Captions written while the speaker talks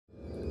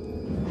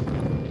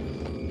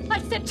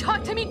said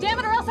talk to me, damn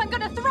it, or else I'm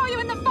gonna throw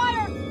you in the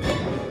fire!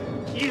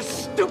 You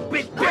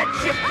stupid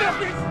bitch, you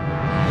filthy...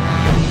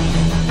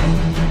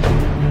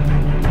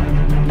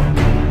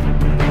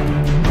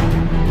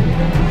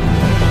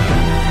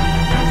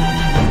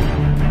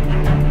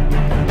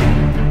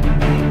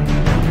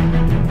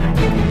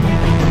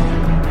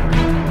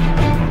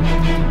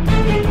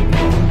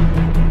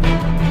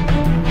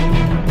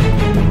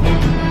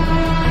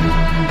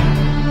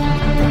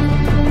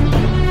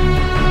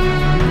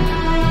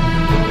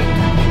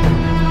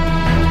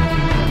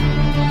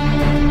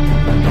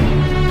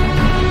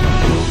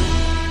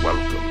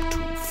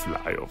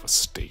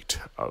 State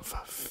of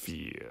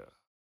fear.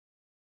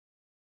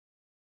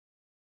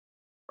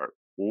 All right.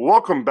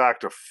 Welcome back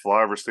to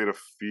Flyover State of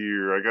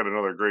Fear. I got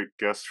another great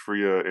guest for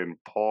you in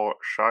Paul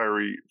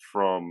Shirey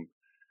from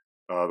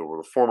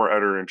the former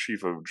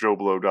editor-in-chief of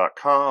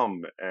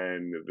JoBlo.com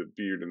and the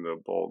Beard and the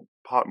Bald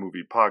Pot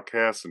Movie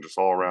podcast and just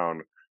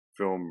all-around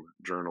film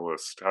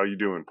journalist. How you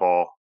doing,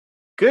 Paul?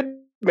 Good,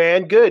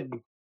 man. Good.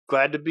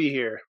 Glad to be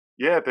here.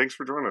 Yeah, thanks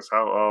for joining us.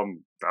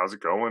 How's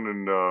it going?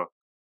 And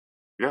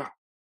yeah.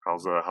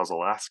 How's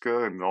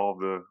Alaska and all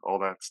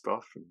that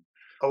stuff? And...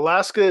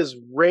 Alaska is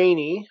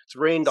rainy. It's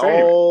rained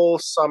all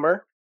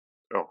summer.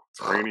 Oh,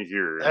 it's rainy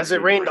here. Has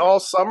it rained all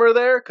summer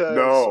there? Because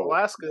no.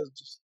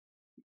 Alaska's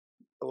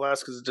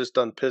just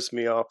done pissed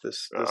me off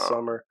this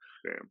summer.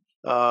 Damn.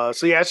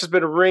 So yeah, it's just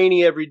been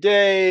rainy every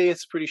day.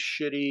 It's pretty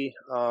shitty.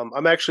 I'm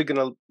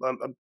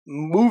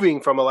moving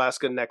from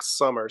Alaska next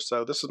summer,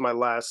 so this is my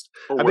last.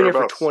 I've been here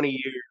for 20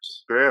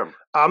 years. Damn.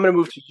 I'm gonna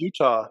move to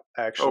Utah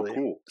actually. Oh,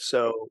 cool.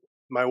 So.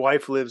 My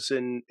wife lives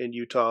in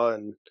Utah,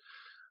 and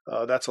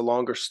that's a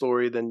longer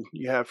story than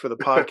you have for the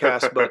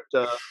podcast. But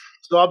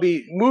so I'll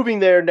be moving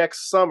there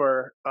next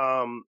summer,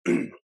 and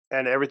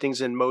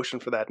everything's in motion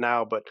for that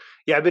now. But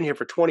yeah, I've been here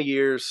for 20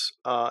 years,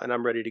 and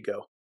I'm ready to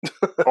go.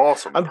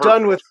 Awesome. I'm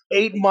done with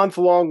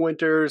 8-month-long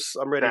winters.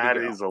 I'm ready to go. That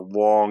is a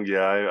long,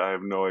 I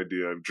have no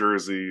idea.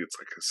 Jersey, it's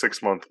like a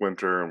 6-month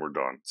winter, and we're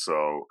done.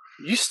 So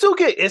it still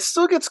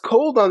gets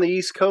cold on the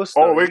East Coast.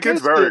 Though. Oh, it gets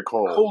very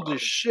cold. Cold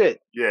as shit.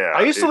 Yeah.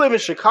 I used to live in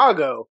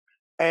Chicago,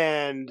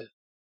 and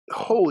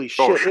holy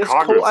shit, it's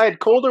cold. I had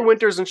colder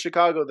winters in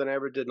Chicago than I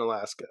ever did in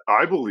Alaska.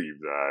 I believe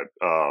that.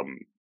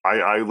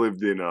 I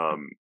lived in I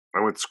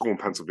went to school in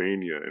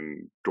Pennsylvania,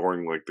 and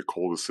during like the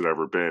coldest it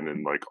ever been,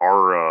 and like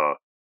our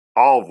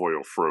olive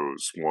oil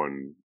froze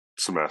one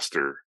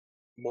semester.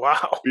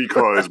 Wow.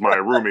 Because my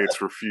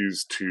roommates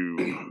refused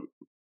to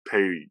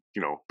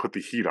put the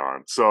heat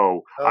on.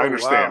 So I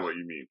understand what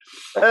you mean.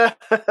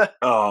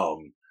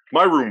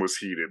 My room was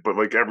heated, but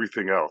like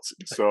everything else.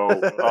 So,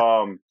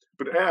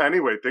 but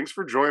anyway, thanks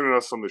for joining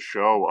us on the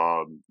show.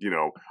 I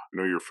know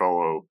you're a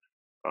fellow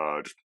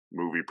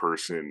movie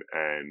person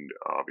and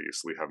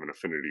obviously have an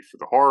affinity for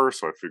the horror,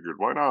 so I figured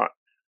why not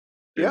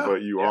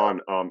invite you on.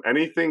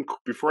 Anything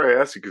before I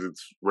ask you, because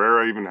it's rare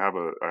I even have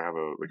a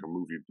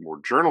movie more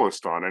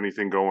journalist on.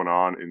 Anything going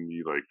on in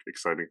the like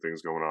exciting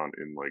things going on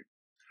in like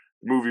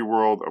movie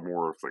world or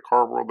more of like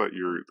horror world that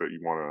you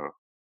want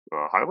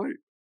to highlight?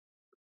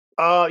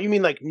 You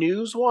mean like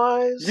news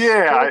wise?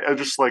 Yeah, I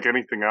just like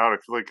anything out. I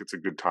feel like it's a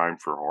good time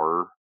for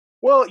horror.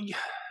 Well,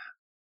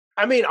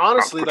 I mean,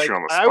 honestly, like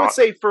I would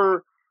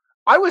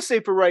say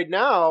for right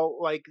now,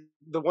 like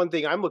the one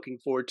thing I'm looking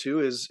forward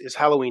to is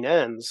Halloween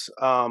Ends.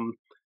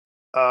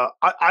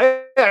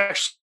 I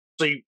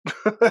actually,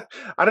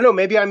 I don't know,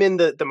 maybe I'm in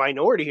the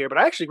minority here, but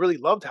I actually really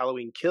loved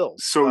Halloween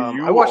Kills. So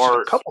I watched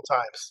it a couple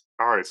times.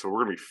 All right, so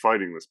we're gonna be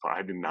fighting this.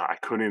 I did not. I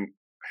couldn't.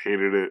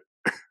 Hated it.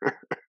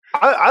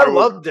 I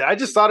loved it. I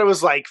just thought it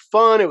was like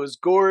fun. It was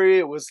gory.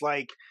 It was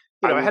like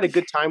I had a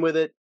good time with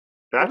it.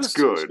 That's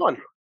good. It was fun.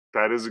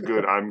 That is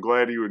good. I'm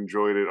glad you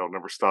enjoyed it. I'll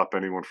never stop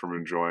anyone from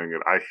enjoying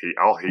it.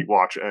 I'll hate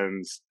watch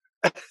ends.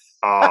 You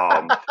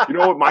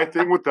know what? My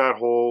thing with that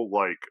whole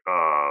like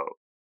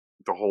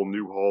the whole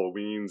new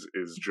Halloweens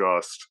is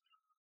just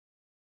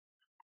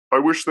I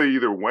wish they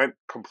either went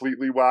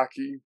completely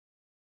wacky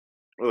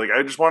or like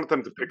I just wanted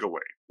them to pick a lane.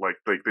 Like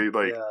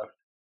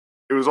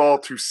it was all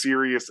too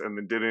serious and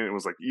then didn't. It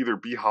was like either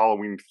be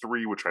Halloween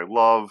 3, which I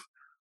love.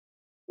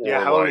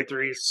 Yeah, Halloween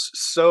 3 is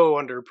so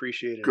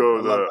underappreciated.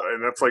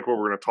 And that's like what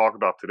we're going to talk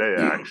about today,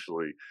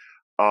 actually.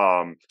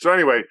 So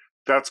anyway,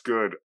 that's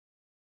good.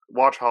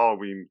 Watch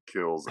Halloween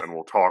Kills and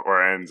we'll talk,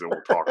 or Ends and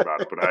we'll talk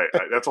about it. But I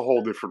that's a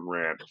whole different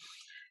rant.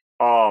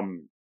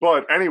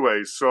 But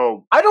anyway,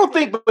 so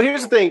but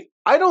here's the thing.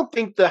 I don't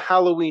think the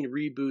Halloween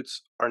reboots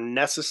are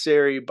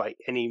necessary by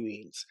any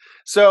means.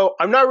 So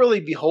I'm not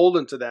really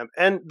beholden to them.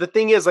 And the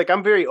thing is, like,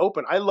 I'm very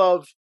open. I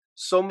love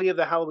so many of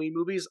the Halloween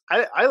movies.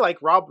 I like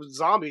Rob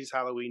Zombie's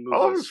Halloween movies.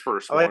 I love his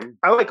first one.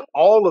 I like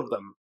all of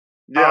them.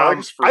 Yeah, I like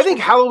his first I think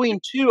one. Halloween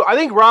 2, I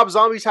think Rob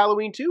Zombie's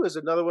Halloween 2 is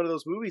another one of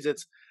those movies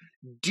that's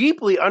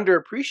deeply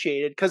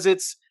underappreciated because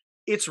it's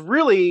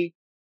really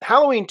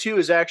Halloween 2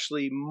 is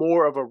actually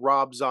more of a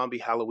Rob Zombie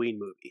Halloween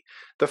movie.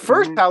 The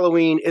first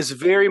Halloween is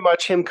very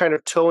much him kind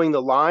of towing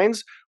the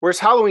lines, whereas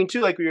Halloween 2,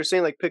 like we were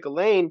saying, like pick a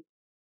lane,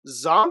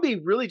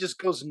 Zombie really just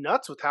goes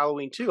nuts with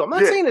Halloween 2. I'm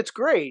not saying it's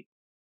great,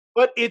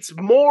 But it's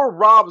more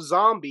Rob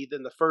Zombie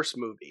than the first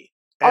movie.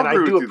 And I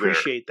do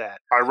appreciate that.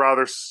 I'd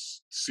rather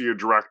see a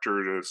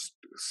director just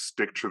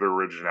stick to the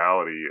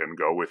originality and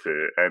go with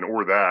it,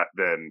 or that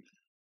than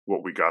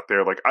what we got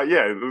there. Like,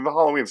 the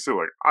Halloween still.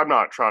 Like, I'm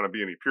not trying to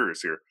be any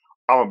purist here.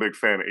 I'm a big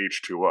fan of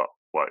H2O.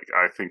 Like,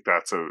 I think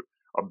that's a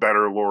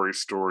better Laurie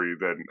story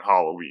than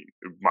Halloween.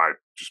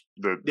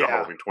 The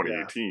Halloween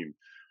 2018. Yeah.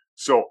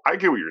 So I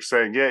get what you're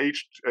saying. Yeah,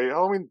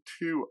 Halloween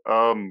 2,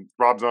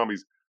 Rob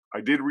Zombie's. I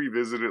did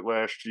revisit it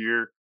last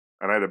year,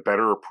 and I had a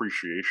better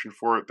appreciation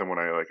for it than when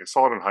I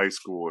saw it in high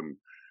school. And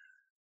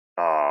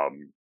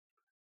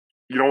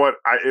you know what?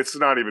 It's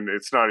not even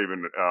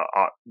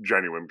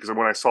genuine, because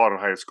when I saw it in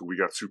high school, we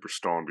got super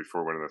stoned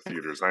before we went to the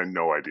theaters. I had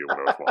no idea what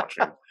I was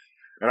watching,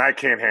 and I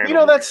can't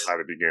handle movies how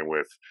to begin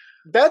with.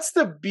 That's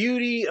the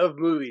beauty of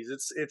movies.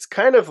 It's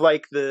kind of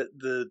like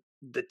the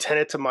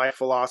tenet to my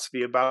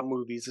philosophy about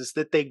movies is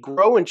that they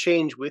grow and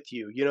change with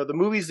you. You know, the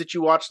movies that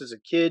you watched as a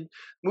kid,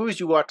 movies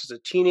you watched as a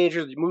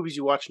teenager, the movies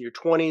you watch in your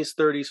 20s,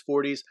 30s,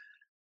 40s,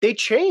 they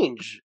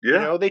change. Yeah. You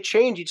know, they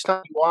change each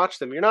time you watch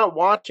them. You're not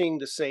watching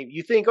the same.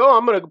 You think, oh,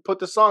 I'm going to put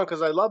this on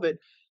because I love it.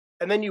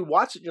 And then you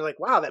watch it and you're like,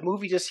 wow, that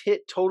movie just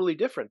hit totally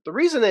different. The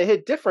reason it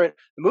hit different,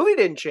 the movie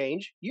didn't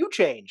change. You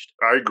changed.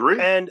 I agree.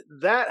 And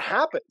that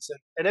happens.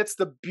 And it's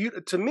the beauty.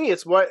 To me,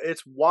 it's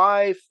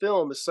why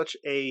film is such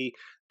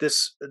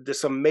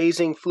this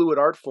amazing fluid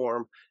art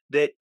form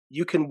that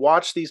you can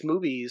watch these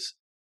movies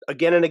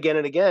again and again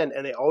and again,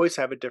 and they always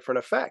have a different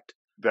effect.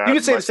 You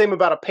could say the same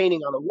about a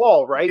painting on a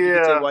wall, right? Yeah. You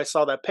could say, well, I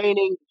saw that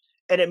painting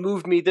and it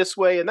moved me this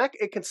way, and that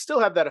it can still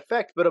have that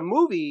effect. But a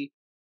movie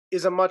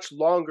is a much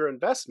longer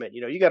investment.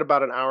 You know, you got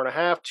about an hour and a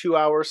half, 2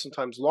 hours,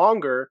 sometimes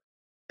longer,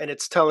 and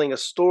it's telling a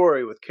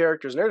story with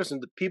characters and narratives,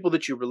 and the people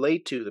that you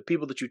relate to, the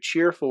people that you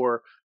cheer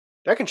for,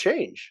 that can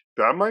change.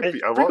 That might be.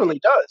 It frequently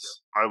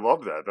does. I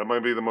love that. That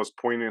might be the most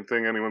poignant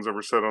thing anyone's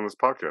ever said on this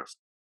podcast.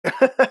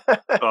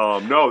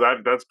 No,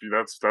 that's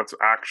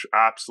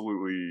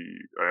absolutely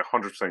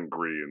 100%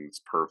 agree, and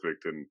it's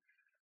perfect. And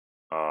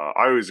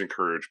I always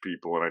encourage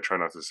people, and I try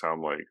not to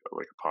sound like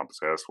a pompous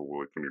asshole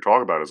when you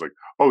talk about it. It's like,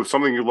 oh,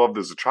 something you loved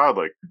as a child.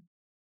 Like,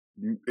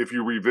 if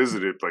you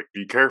revisit it, like,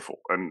 be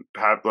careful and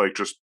have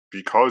just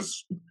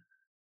because.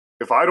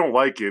 If I don't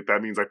like it,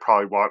 that means I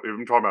probably watched. If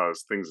I'm talking about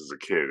things as a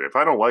kid, if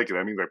I don't like it,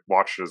 that means I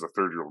watched it as a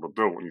 30-year-old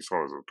adult when you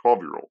saw it as a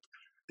 12-year-old.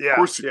 Yeah,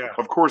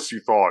 of course, you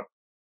thought,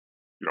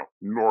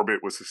 Norbit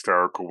was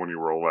hysterical when you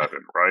were 11,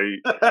 right?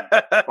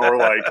 or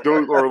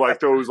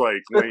those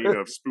lane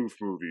of spoof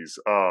movies.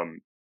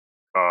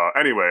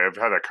 Anyway, I've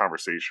had that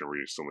conversation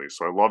recently,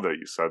 so I love that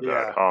you said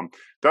that.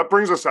 That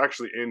brings us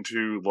actually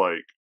into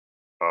one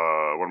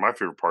of my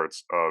favorite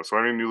parts. So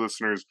any new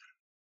listeners.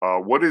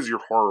 What is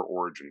your horror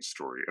origin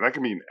story? And that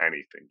can mean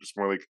anything. Just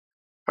more like,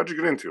 how'd you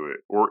get into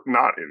it? Or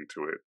not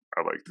into it,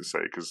 I like to say,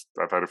 because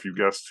I've had a few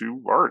guests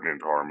who aren't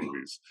into horror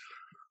movies.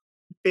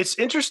 It's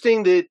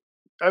interesting that,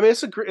 I mean,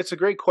 it's a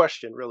great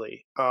question,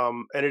 really.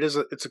 And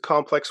it's a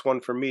complex one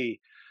for me.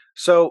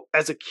 So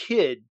as a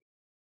kid,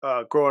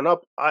 growing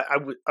up, I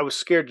was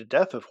scared to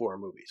death of horror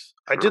movies.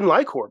 Sure. I didn't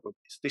like horror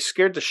movies. They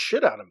scared the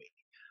shit out of me.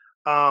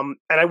 And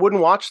I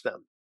wouldn't watch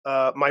them.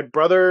 My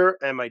brother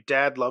and my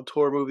dad loved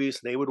horror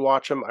movies, and they would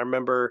watch them. I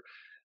remember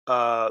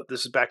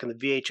this is back in the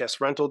VHS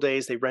rental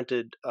days. They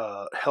rented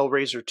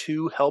Hellraiser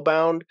 2,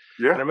 Hellbound.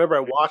 Yeah. And I remember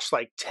I watched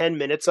 10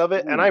 minutes of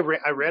it, and I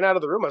ran out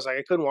of the room. I was like,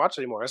 I couldn't watch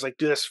it anymore. I was like,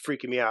 dude, this is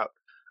freaking me out.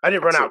 I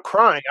didn't run out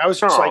crying. I was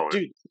just like,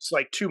 dude, it's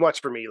too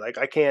much for me.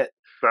 I can't.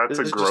 This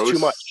is just too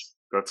much.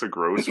 That's a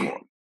gross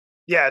one.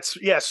 Yeah, it's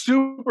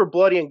super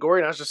bloody and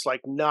gory, and I was just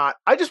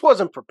I just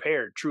wasn't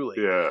prepared, truly.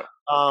 Yeah.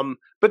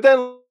 But then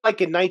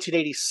in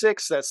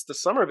 1986, that's the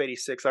summer of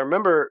 86, I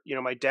remember,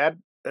 my dad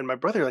and my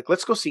brother were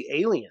let's go see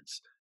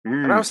Aliens.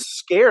 And I was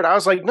scared. I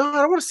was like, no,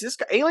 I don't want to see this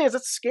guy. Aliens,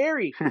 that's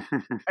scary.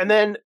 And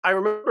then I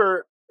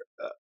remember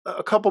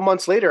a couple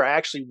months later, I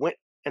actually went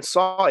and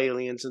saw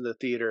Aliens in the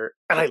theater,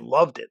 and I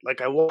loved it.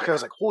 I walked, I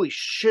was like, holy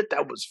shit,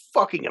 that was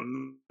fucking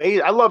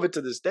amazing. I love it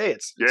to this day.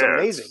 It's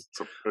amazing.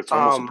 It's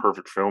almost a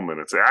perfect film, and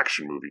it's an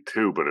action movie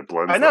too, but it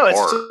blends. I know, the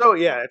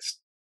horror.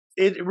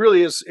 It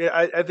really is.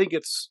 I think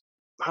it's,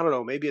 I don't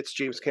know, maybe it's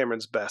James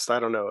Cameron's best. I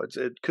don't know.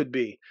 It could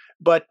be.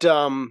 But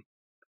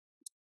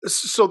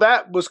so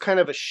that was kind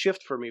of a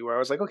shift for me where I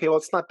was like, okay, well,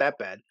 it's not that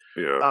bad.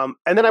 Yeah.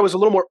 And then I was a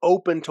little more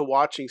open to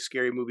watching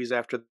scary movies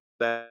after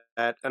that.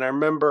 And I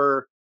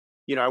remember,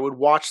 I would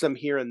watch them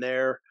here and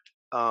there.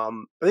 I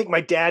think my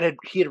dad had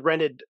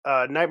rented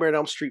Nightmare on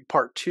Elm Street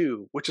Part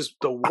 2, which is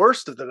the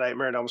worst of the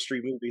Nightmare on Elm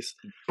Street movies.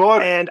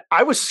 And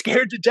I was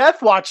scared to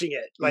death watching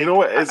it. You know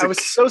what? I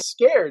was so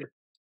scared.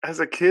 As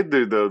a kid,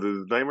 though,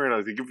 the Nightmare,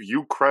 I give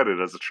you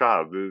credit as a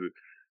child.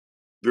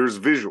 There's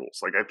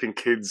visuals. I think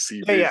kids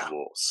see visuals. Yeah.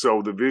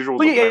 So the visuals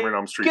of Nightmare on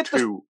Elm Street 2.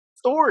 The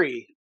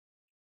story.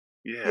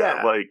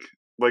 Yeah. My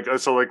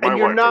and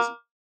you're wife not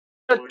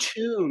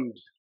attuned.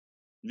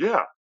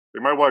 Yeah.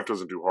 My wife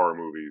doesn't do horror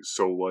movies.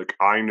 So,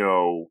 I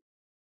know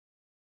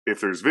if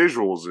there's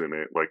visuals in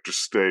it,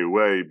 just stay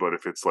away. But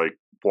if it's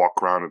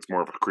walk around, it's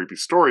more of a creepy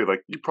story.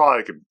 She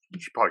probably could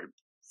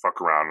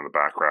fuck around in the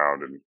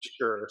background, and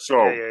Sure.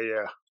 so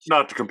Yeah.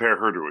 not to compare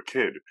her to a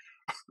kid,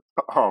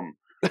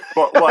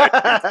 but like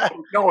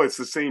no, it's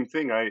the same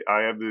thing. I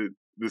have the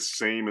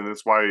same, and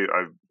that's why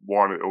I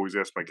want to always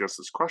ask my guests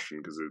this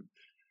question, because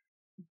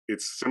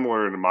it's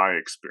similar in my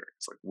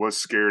experience. Like, was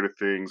scared of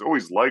things,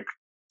 always liked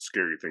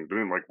scary things, but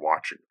didn't like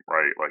watching them,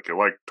 right? Like, I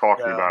like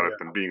talking about it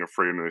than being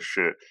afraid of this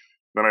shit.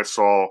 Then I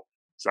saw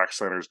Zack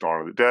Snyder's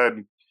Dawn of the Dead.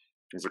 I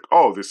was like,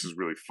 oh, this is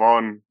really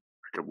fun.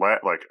 I could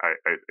laugh, like,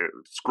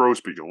 it's gross,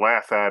 but you can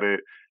laugh at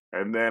it.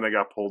 And then I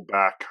got pulled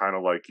back, kind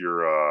of like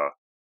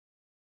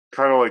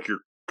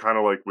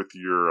with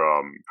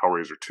your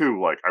Hellraiser 2.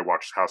 Like, I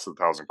watched House of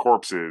a Thousand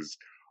Corpses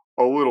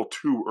a little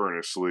too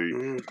earnestly.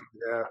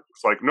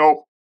 It's like,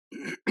 nope,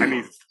 I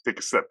need to take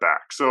a step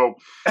back. So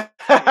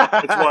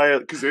that's why,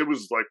 because it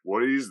was like,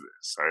 what is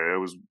this? I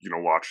was,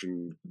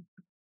 watching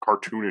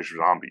cartoonish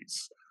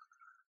zombies.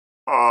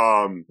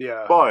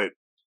 But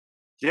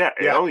yeah,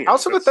 Alien.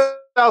 House of a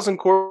Thousand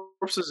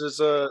Corpses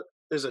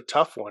is a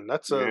tough one.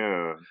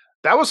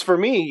 That was for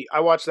me. I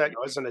watched that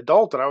as an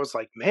adult, and I was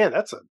like, man,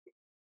 it's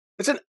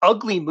an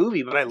ugly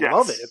movie, but I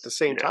love it at the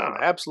same time.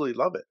 I absolutely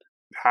love it.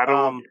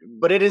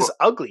 But it is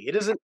ugly. It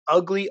is an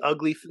ugly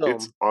film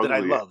that I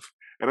love.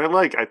 And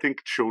I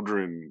think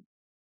children,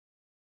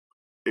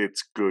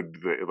 it's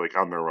good that, like,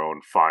 on their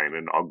own, find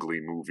an ugly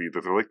movie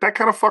that they're like, that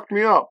kind of fucked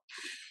me up.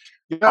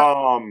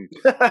 Yeah.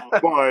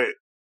 But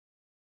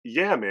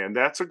yeah, man,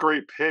 that's a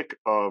great pick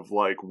of,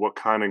 like, what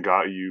kind of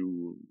got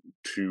you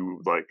to,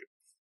 like,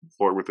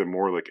 flirt with it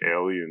more, like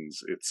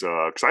Aliens. It's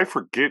because I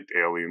forget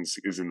Aliens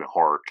is in the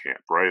horror camp,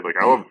 right? Like,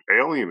 I love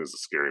Alien is a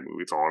scary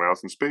movie. It's all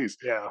out in space.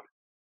 Yeah.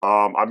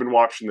 I've been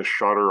watching the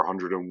Shudder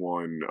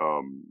 101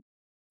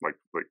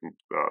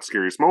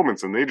 scariest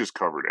moments, and they just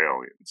covered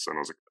Aliens, and I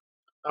was like,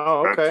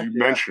 oh, okay. You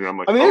mentioned, I'm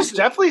like, I mean, there's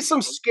definitely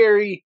some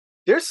scary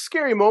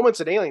moments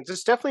in Aliens.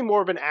 It's definitely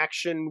more of an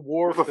action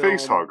war with a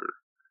face hugger,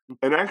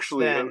 and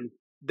actually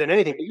than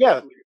anything. But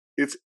yeah,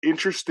 it's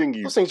interesting.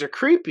 Those things are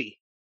creepy.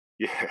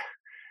 Yeah,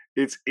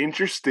 it's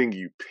interesting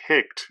you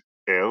picked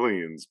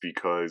Aliens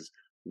because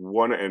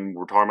and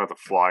we're talking about The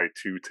Fly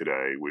 2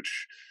 today,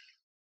 which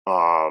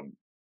one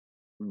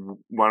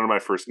of my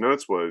first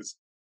notes was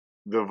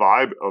the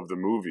vibe of the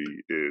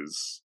movie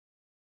is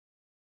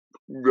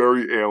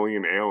very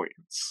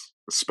aliens,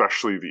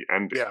 especially the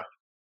ending.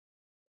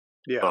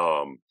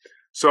 Yeah.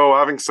 So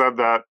having said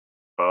that,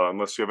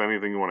 unless you have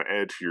anything you want to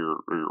add to your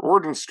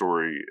origin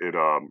story,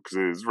 because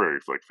it is very,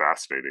 like,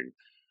 fascinating.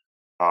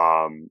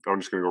 I'm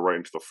just gonna go right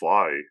into The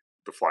Fly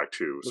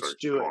 2. Let's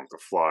do it. The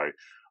Fly.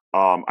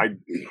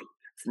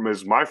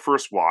 As my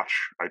first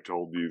watch, I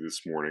told you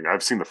this morning,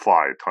 I've seen The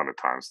Fly a ton of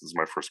times. This is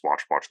my first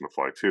watching The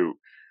Fly 2.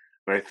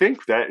 And I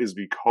think that is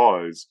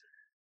because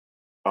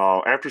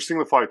after seeing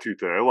The Fly 2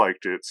 today, I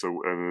liked it.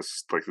 So, and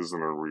this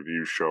isn't a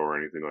review show or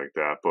anything like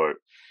that, but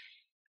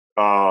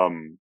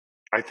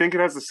I think it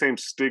has the same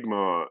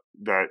stigma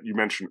that we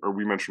mentioned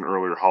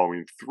earlier,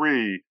 Halloween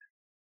 3,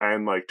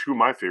 and, like, two of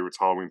my favorites,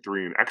 Halloween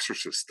 3 and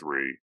Exorcist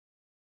 3.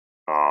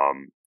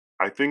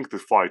 I think The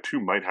Fly 2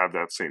 might have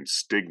that same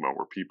stigma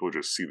where people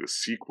just see the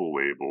sequel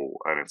label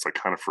and it's, like,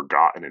 kind of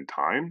forgotten in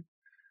time.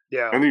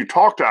 Yeah. And then you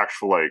talk to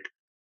actual, like,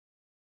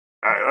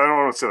 I don't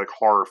want to say, like,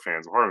 horror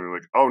fans, they're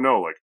like, oh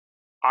no, like,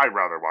 I'd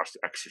rather watch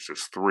The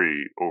Exorcist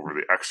 3 over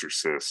The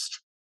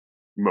Exorcist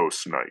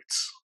most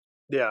nights.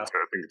 Yeah. I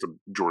think it's a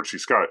George C.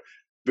 Scott.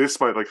 This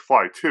might, like,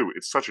 Fly 2,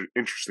 it's such an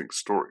interesting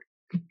story.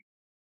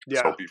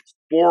 Yeah. So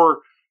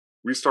before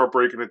we start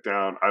breaking it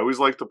down, I always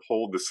like to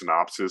pull the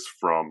synopsis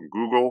from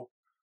Google,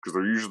 because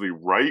they're usually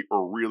right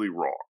or really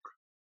wrong.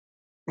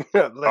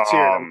 Let's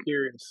hear it. I'm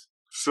curious.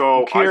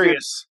 So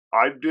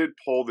I did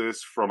pull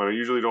this from, and I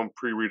usually don't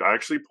pre-read. I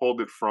actually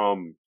pulled it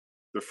from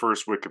the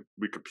first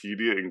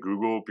Wikipedia in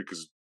Google,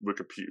 because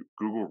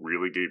Google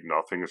really gave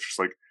nothing. It's just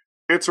like,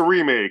 it's a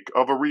remake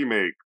of a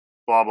remake,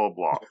 blah, blah,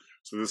 blah.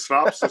 So the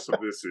synopsis of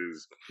this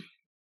is,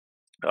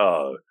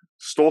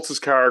 Stoltz's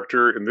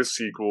character in this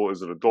sequel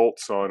is an adult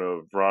son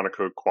of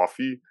Veronica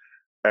Coiffy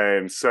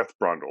and Seth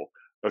Brundle,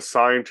 a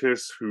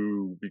scientist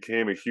who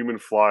became a human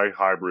fly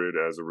hybrid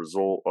as a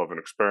result of an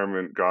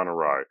experiment gone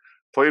awry,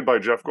 played by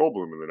Jeff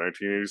Goldblum in the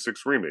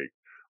 1986 remake.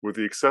 With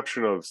the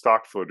exception of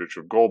stock footage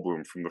of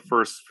Goldblum from the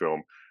first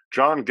film,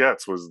 John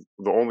Getz was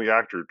the only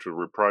actor to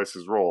reprise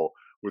his role,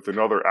 with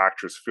another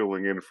actress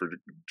filling in for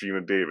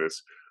Gina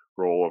Davis'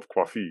 role of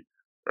Coiffy,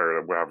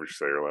 or however you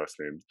say her last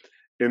name,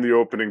 in the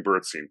opening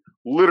birth scene.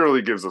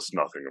 Literally gives us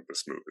nothing of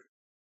this movie.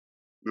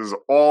 This is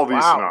all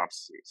these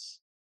synopses.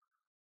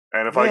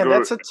 And if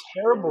that's a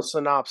terrible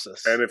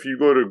synopsis. And if you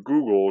go to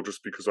Google,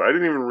 just because I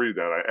didn't even read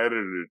that, I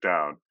edited it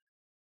down.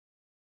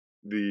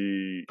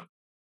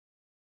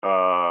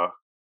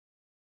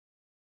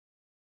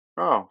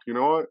 You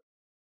know what?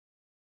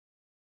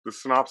 The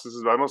synopsis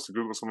is, I must have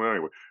Googled something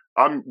anyway.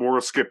 We're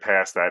gonna skip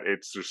past that.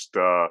 It's just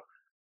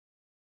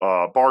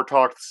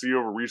Bartok, the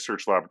CEO of a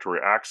research laboratory,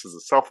 acts as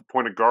a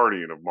self-appointed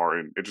guardian of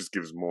Martin. It just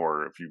gives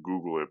more if you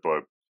Google it,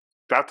 but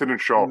that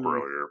didn't show up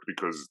earlier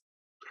because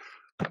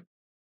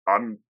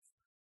I'm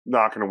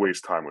not going to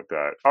waste time with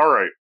that. All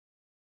right.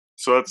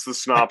 So that's the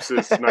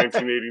synopsis.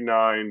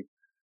 1989.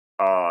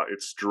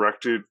 It's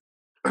directed.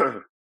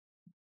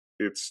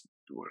 It's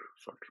what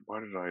the fuck? Why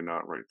did I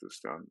not write this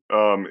down?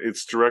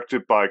 It's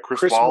directed by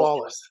Chris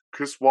Wallace.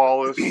 Chris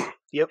Wallace.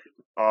 Yep.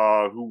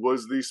 Who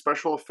was the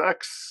special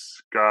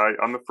effects guy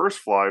on the first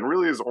Fly, and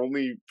really his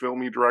only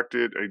film he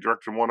directed. He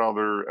directed one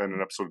other and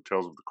an episode of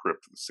Tales of the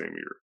Crypt the same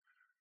year.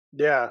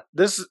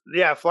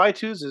 Yeah, Fly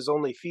 2 is his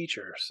only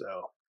feature,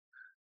 so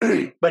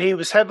but he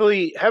was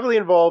heavily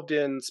involved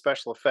in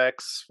special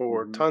effects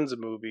for tons of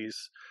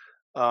movies.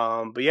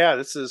 But yeah,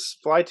 this is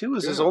Fly 2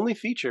 is his only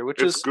feature,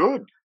 which is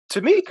good.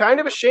 To me, kind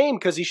of a shame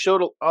because he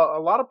showed a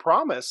lot of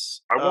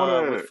promise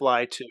with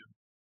Fly 2.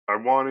 I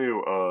want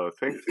to,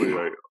 thankfully,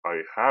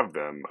 I have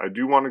them. I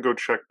do want to go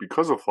check,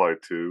 because of Fly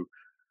 2,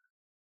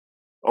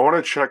 I want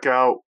to check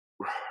out,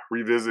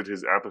 revisit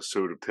his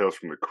episode of Tales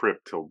from the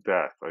Crypt Till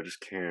Death. I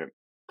just can't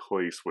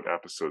place what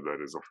episode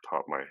that is off the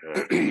top of my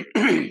head.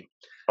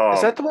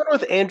 Is that the one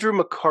with Andrew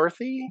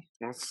McCarthy?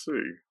 Let's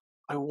see.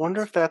 I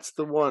wonder if that's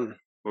the one.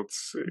 Let's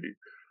see.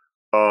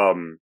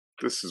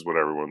 This is what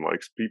everyone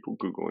likes. People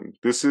Googling.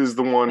 This is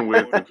the one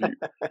with...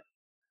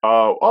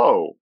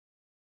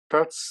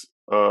 that's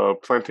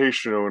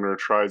plantation owner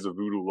tries a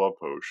voodoo love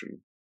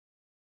potion.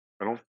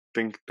 I don't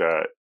think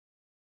that...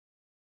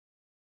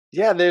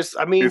 Yeah, there is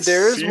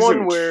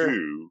one where...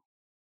 2.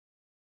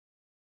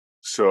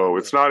 So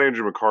it's not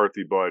Andrew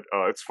McCarthy, but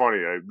it's funny.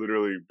 I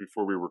literally,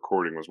 before we were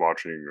recording, was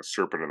watching A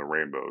Serpent and the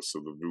Rainbow. So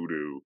the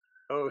voodoo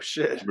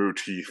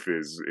motif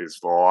is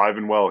alive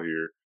and well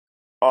here.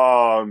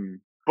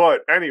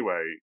 But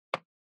anyway,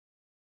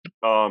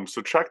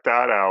 so check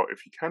that out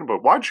if you can.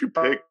 But why'd you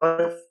pick?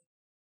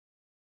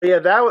 Yeah,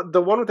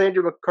 the one with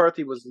Andrew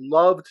McCarthy was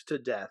loved to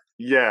death.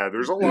 Yeah,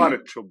 there's a lot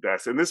of till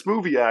deaths, and this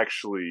movie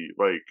actually,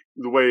 like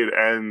the way it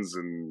ends,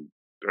 and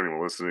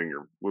anyone listening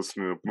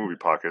to movie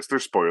podcasts,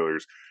 there's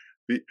spoilers.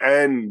 The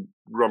end,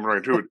 running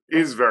right to it,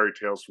 is very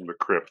Tales from the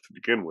Crypt to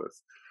begin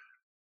with.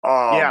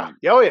 Yeah,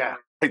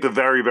 like the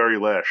very, very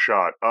last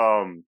shot.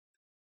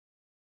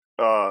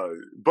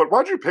 But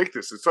why'd you pick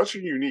this? It's such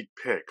a unique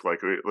pick. Like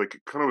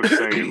kind of was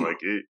saying,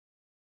 like it.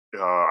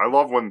 I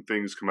love when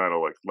things come out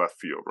of like left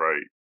field,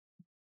 right?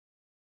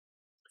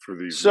 For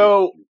these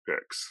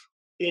picks.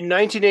 In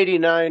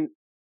 1989,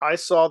 I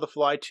saw The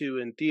Fly 2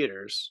 in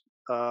theaters.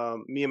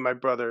 Me and my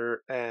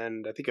brother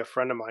and I think a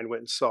friend of mine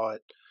went and saw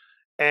it,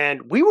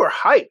 and we were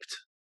hyped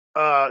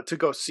to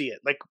go see it.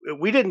 Like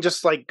we didn't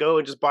just like go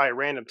and just buy a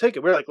random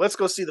ticket. We were like, let's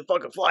go see the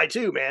fucking Fly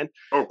 2, man.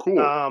 Oh,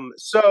 cool.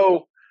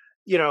 So.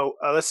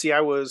 Let's see,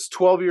 I was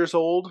 12 years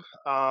old,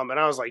 and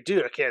I was like,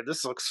 dude, okay,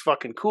 this looks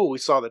fucking cool. We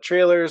saw the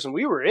trailers, and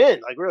we were in.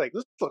 Like, we were like,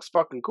 this looks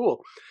fucking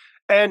cool.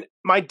 And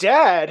my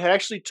dad had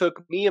actually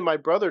took me and my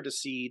brother to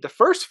see the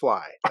first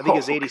Fly. I think it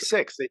was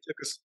 86.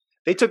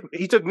 He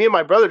took me and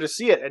my brother to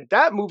see it, and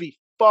that movie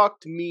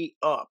fucked me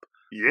up.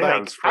 Yeah,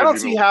 like, I don't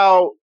see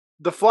how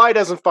the Fly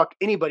doesn't fuck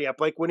anybody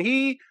up. Like, when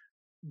he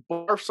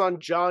barfs on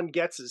John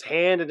Getz's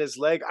hand and his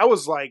leg, I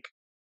was like,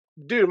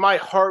 dude, my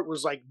heart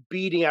was like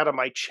beating out of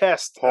my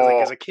chest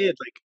as a kid.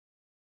 Like,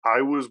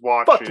 I was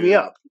watching. Fucked me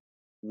up.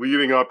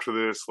 Leading up to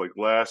this, like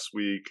last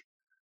week,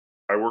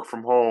 I work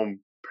from home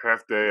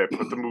half day. I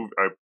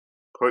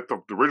put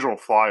the original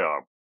Fly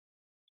on.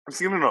 I've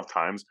seen it enough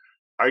times.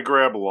 I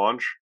grab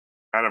lunch,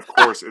 and of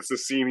course, it's the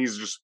scene he's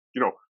just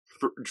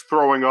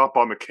throwing up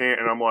on the can,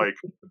 and I'm like,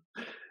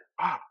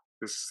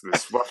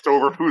 this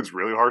leftover food's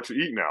really hard to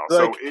eat now.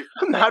 Like, so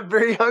I'm not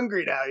very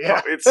hungry now.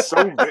 Yeah, it's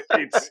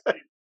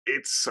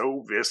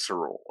so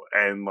visceral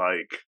and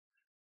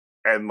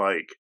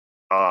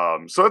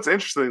so it's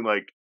interesting,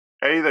 like,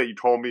 that you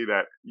told me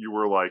that you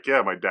were like,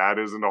 yeah, my dad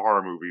is into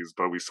horror movies,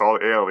 but we saw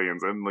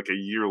Aliens, and like a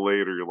year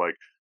later you're like,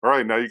 all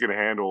right, now you can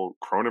handle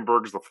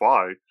Cronenberg's The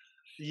Fly.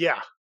 Yeah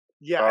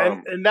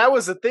and that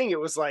was the thing. It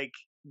was like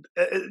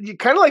you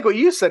kind of like what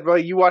you said, bro.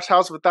 You watch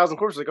House of a Thousand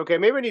Corpses, like, okay,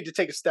 maybe I need to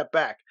take a step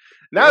back.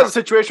 Now there's a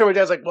situation where my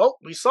dad's like, well,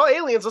 we saw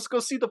Aliens, let's go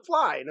see The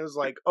Fly, and it was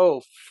like,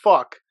 oh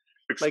fuck.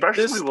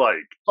 Especially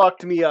like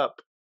fucked me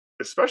up.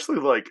 Especially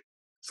like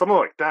something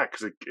like that,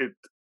 because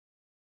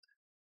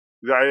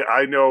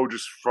I know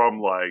just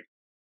from like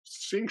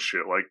seeing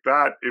shit like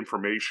that,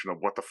 information of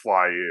what The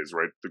Fly is,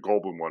 right? The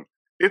Goldblum one.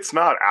 It's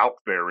not out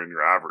there in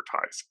your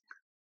advertising.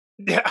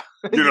 Yeah,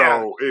 and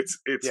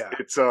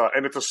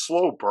it's a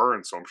slow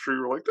burn. So I'm sure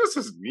you're like, this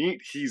is neat.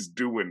 He's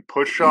doing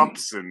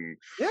push-ups and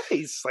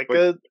he's like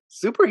a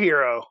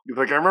superhero.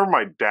 Like I remember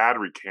my dad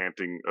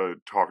recanting,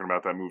 talking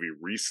about that movie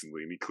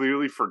recently, and he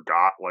clearly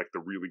forgot like the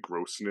really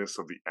grossness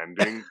of the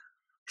ending.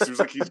 He was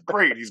like, he's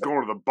great. He's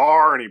going to the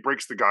bar and he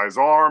breaks the guy's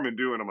arm and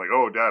doing. I'm like,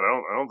 oh, Dad,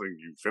 I don't think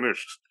you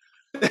finished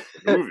the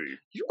movie.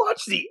 You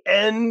watch the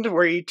end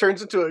where he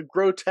turns into a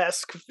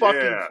grotesque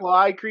fucking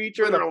fly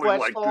creature, and the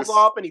flesh falls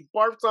off, and he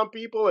barfs on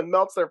people and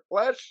melts their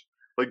flesh.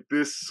 Like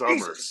this summer.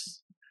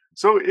 Jesus.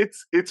 So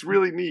it's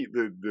really neat,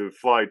 the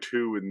Fly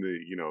 2 and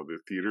the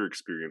theater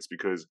experience,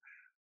 because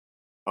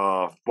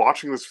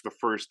watching this for the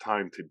first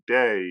time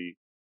today,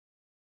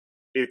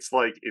 it's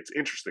like, it's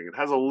interesting. It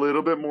has a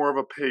little bit more of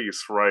a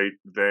pace, right,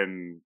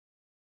 than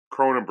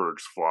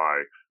Cronenberg's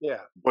Fly.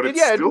 Yeah, but it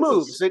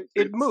moves.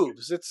 It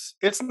moves.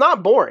 It's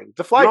not boring.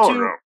 The Fly no, 2.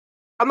 no.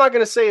 I'm not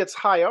going to say it's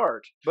high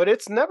art, but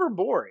it's never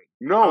boring.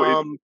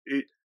 No,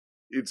 it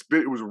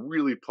was a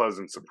really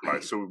pleasant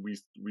surprise. So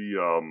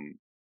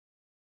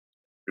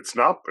it's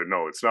not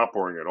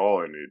boring at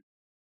all, and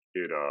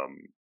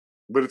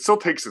but it still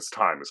takes its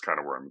time. Is kind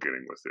of where I'm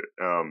getting with it.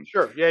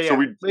 Sure, yeah.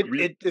 So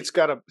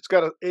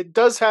it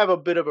does have a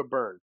bit of a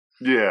burn.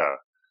 Yeah.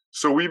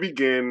 So we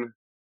begin,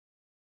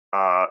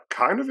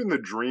 kind of in the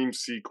dream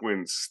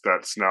sequence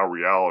that's now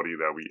reality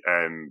that we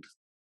end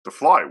The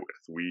Fly with.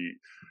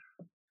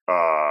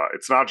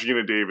 It's not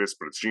Gina Davis,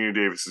 but it's Gina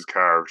Davis's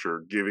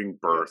character giving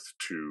birth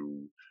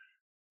to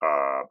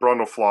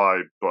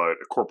Brundlefly, but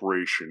a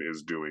corporation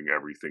is doing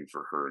everything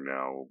for her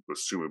now,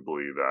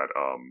 assumably that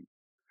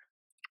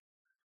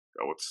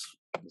what's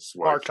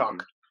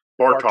Bartok.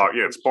 Bartok,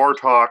 yeah, it's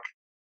Bartok,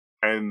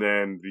 and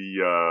then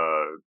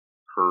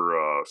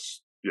who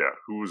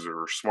was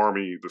the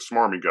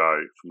smarmy guy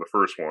from the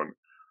first one?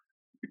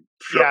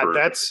 Shepherd.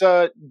 Yeah, that's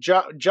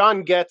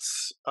John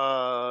Getz.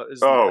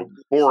 Borons.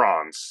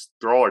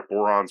 They're all like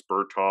Borons,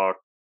 Bartok.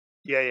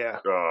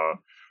 Yeah.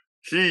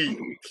 He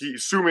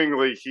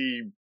assumingly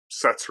he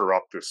sets her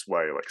up this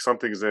way, like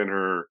something's in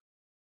her.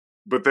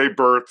 But they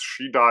birth.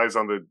 She dies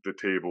on the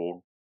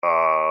table.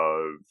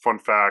 Fun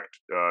fact: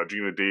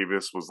 Gina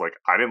Davis was like,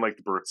 "I didn't like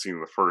the birth scene in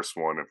the first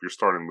one. If you're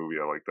starting a movie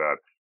I like that,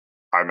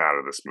 I'm out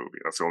of this movie."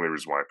 That's the only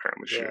reason why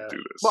apparently she didn't do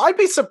this. Well, I'd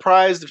be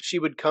surprised if she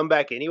would come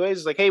back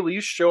anyways. Like, hey, will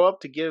you show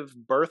up to give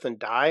birth and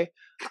die?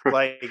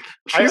 Like,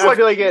 I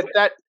feel like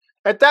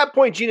at that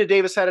point, Gina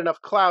Davis had enough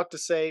clout to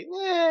say,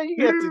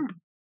 you have to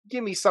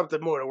give me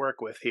something more to work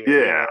with here. Yeah,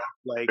 you know?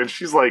 Like, and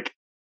she's like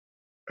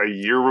a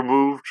year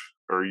removed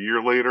or a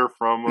year later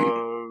from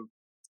a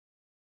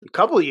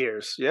couple of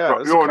years. Yeah,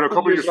 a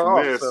couple of years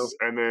from this,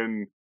 and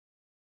then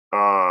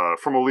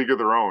from A League of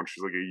Their Own,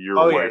 she's like a year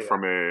away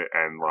from it,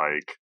 and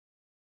like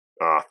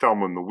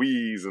Thelma and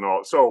Louise and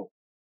all. So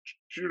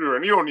shoot her,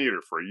 and you don't need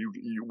her for you.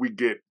 We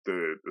get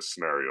the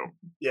scenario.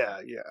 Yeah.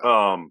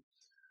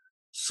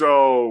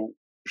 So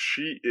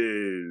she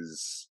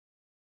is.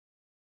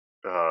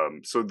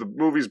 So the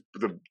movie's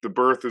the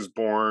birth is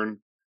born,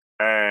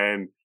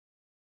 and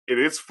it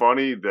is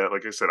funny that,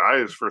 like I said,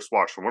 I first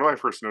watched it. When I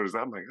first noticed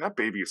that, I'm like, that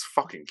baby is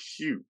fucking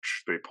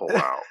huge. They pull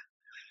out,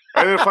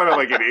 and then find out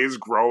like it is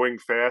growing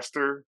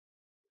faster.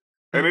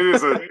 And it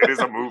is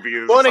a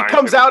movie. Well, and it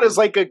comes out as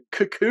like a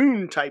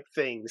cocoon type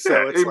thing.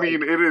 So it's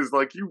mean, it is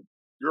like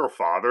you're a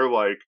father.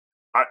 Like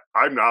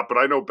I'm not, but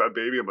I know that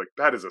baby. I'm like,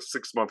 that is a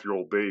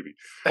 6-month-old baby.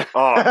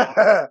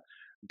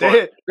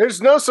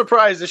 There's no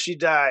surprise that she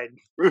died.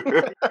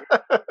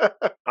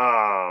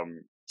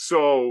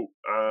 So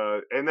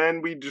and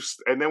then we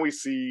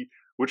see,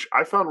 which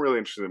I found really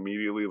interesting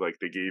immediately. Like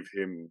they gave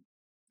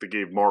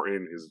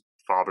Martin his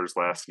father's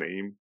last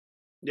name.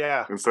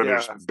 Yeah. Instead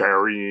of just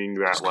burying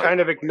that, just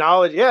kind of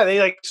acknowledge. Yeah, they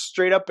like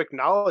straight up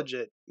acknowledge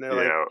it. And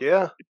they're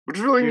like, which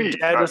is really neat.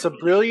 Dad was a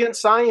brilliant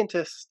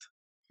scientist.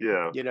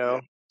 Yeah, you know.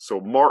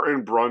 So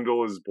Martin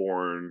Brundle is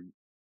born,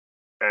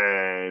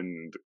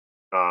 and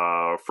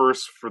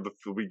first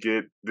we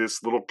get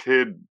this little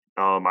kid.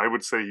 I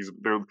would say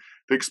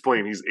they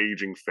explain he's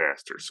aging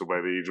faster. So by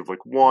the age of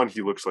like 1,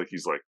 he looks like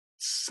he's like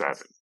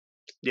 7.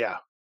 Yeah.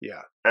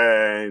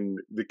 And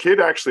the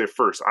kid actually, at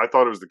first, I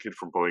thought it was the kid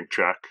from Blank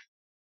Check.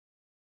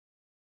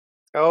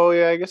 Oh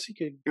yeah, I guess he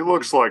could. It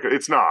looks like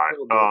it's not.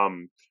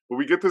 But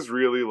we get this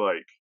really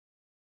like,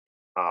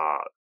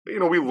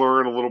 we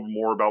learn a little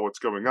more about what's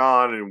going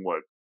on and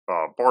what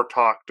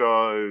Bartok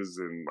does,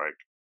 and like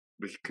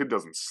the kid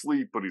doesn't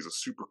sleep, but he's a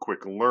super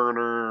quick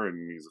learner,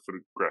 and he's a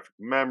photographic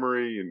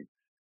memory, and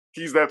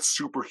he's that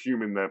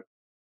superhuman that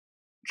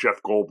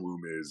Jeff Goldblum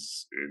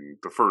is in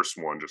the first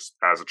one, just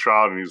as a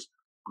child, and he's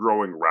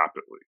growing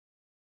rapidly.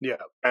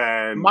 Yeah,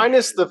 and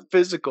minus the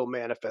physical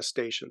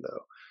manifestation,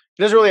 though.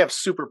 He doesn't really have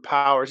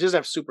superpowers. He doesn't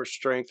have super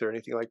strength or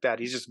anything like that.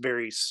 He's just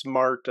very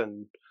smart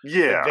and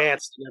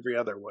advanced in every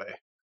other way.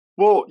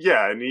 Well,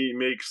 yeah, and he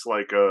makes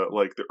like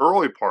the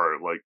early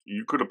part, like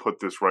you could have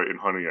put this right in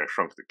Honey, I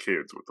Shrunk the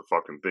Kids with the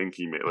fucking thing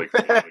he made. Like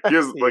he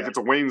has like it's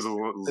a Wayne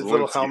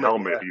Zelensky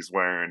helmet he's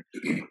wearing.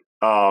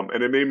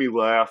 And it made me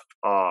laugh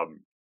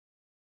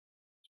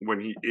when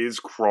he is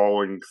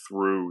crawling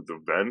through the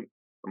vent.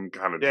 I'm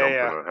kind of jumping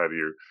ahead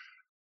here.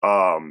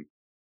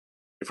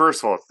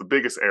 First of all, it's the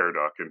biggest air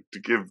duct, and to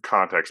give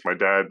context, my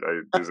dad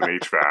is an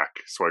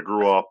HVAC, so I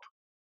grew up.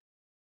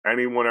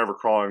 Anyone ever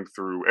crawling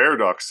through air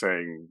ducts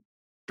saying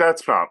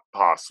that's not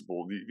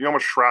possible? You know how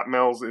much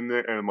shrapnel's in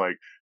there, and like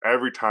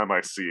every time I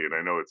see it,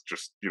 I know it's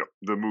just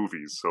the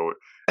movies, so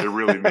it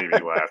really made me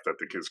laugh that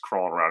the kid's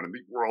crawling around in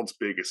the world's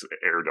biggest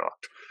air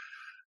duct.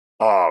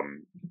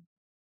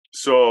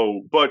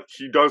 But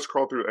he does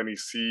crawl through, and he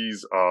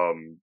sees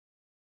all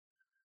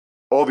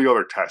the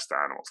other test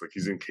animals, like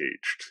he's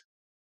encaged.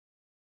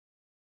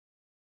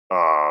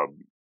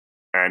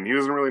 And he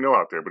doesn't really know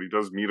out there, but he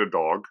does meet a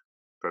dog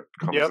that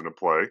comes into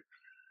play.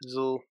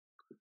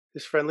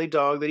 His friendly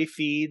dog that he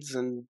feeds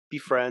and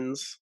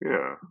befriends.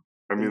 Yeah,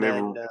 I mean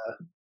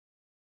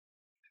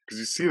because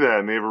you see that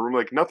and they have a room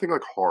like nothing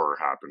like horror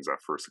happens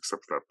at first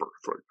except for that birth.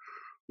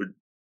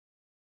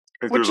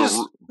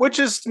 Which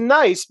is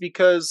nice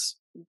because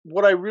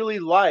what I really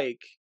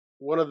like,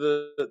 one of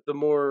the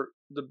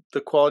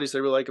qualities I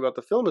really like about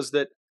the film is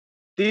that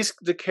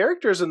the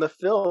characters in the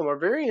film are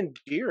very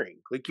endearing.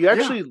 Like you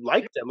actually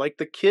like them. Like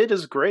the kid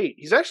is great.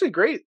 He's actually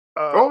great.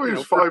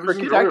 He's fine. For a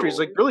kid actor, he's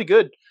like really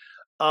good.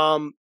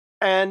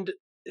 And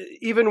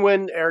even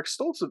when Eric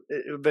Stoltz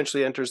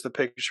eventually enters the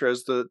picture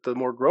as the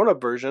more grown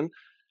up version,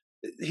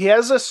 he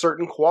has a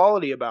certain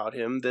quality about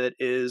him that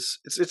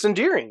it's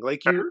endearing.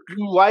 Like you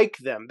like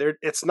them.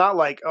 It's not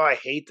like, oh, I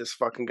hate this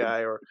fucking guy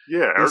or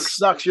Eric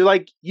sucks. You're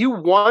like, you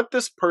want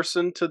this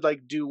person to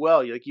like do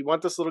well. You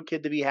want this little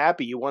kid to be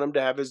happy. You want him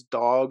to have his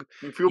dog.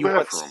 You feel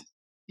bad for him.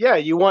 Yeah,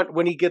 you want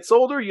when he gets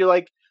older, you're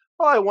like,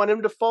 oh, I want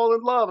him to fall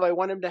in love. I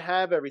want him to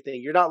have everything.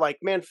 You're not like,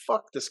 man,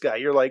 fuck this guy.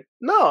 You're like,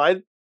 no,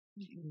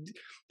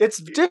 it's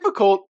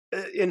difficult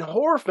in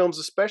horror films,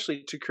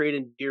 especially to create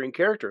endearing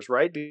characters,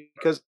 right?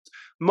 Because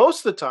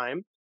most of the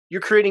time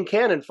you're creating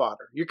cannon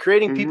fodder. You're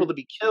creating people to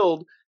be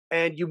killed,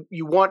 and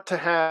you want to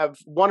have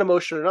one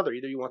emotion or another.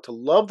 Either you want to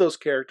love those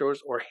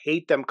characters or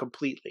hate them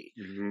completely.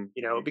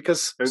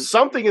 Because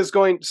something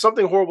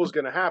horrible is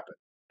going to happen.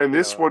 And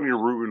this one,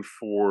 you're rooting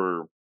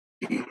for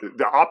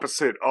the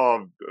opposite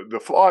of the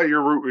Fly. I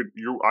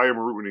am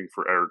rooting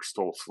for Eric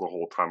Stoltz the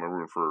whole time. I'm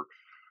rooting for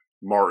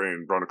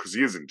Martin Brundle because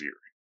he is endearing.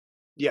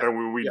 Yeah. And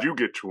when we do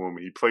get to him,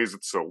 he plays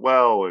it so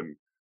well. And,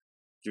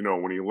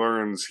 when he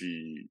learns,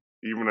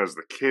 even as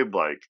the kid,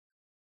 like,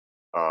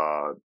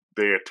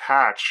 they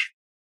attach,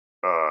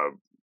 I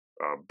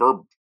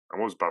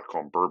was about to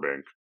call him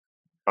Burbank.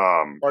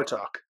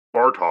 Bartok.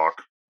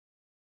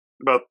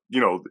 But,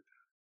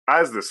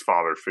 as this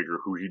father figure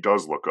who he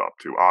does look up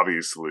to,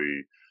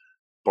 obviously,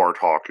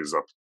 Bartok is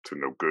up to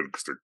no good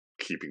because they're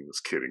keeping this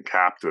kid in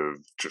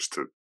captive just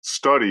to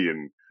study.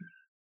 And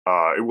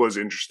it was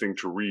interesting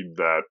to read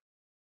that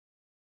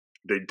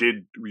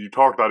you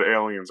talked about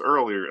aliens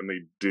earlier, and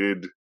they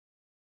did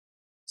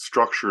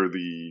structure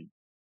the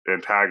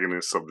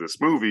antagonists of this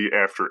movie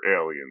after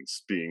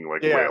aliens being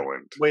like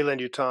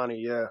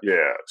Weyland-Yutani,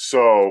 yeah.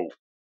 So,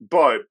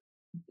 but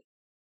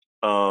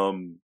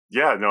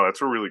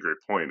that's a really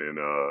great point, and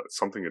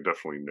something I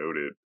definitely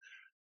noted.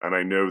 And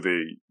I know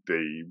they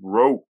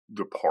wrote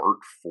the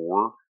part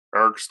for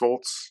Eric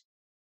Stoltz,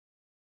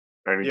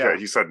 and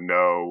he said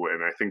no,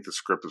 and I think the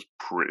script is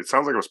it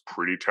sounds like it was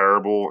pretty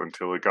terrible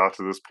until it got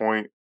to this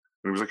point.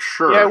 And he was like,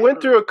 sure. Yeah, I went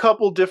through a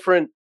couple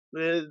different,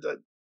 really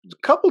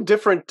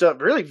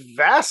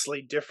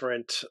vastly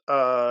different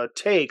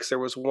takes. There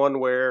was one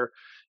where,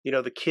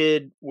 the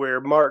kid,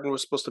 where Martin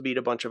was supposed to beat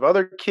a bunch of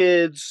other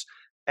kids,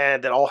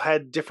 and that all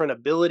had different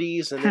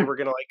abilities, and they were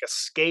going to like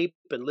escape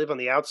and live on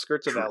the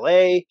outskirts of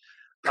LA.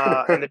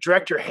 And the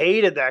director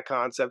hated that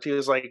concept. He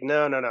was like,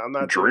 no, I'm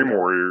not. Dream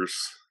Warriors.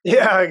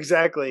 Yeah,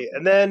 exactly.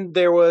 And then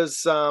there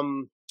was, I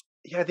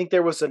think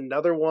there was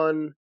another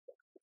one.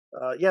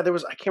 I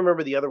can't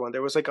remember the other one.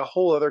 There was like a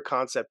whole other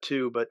concept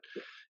too, but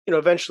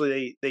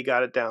eventually they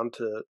got it down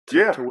to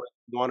where they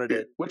wanted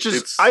it, which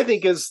is, I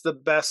think, is the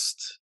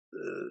best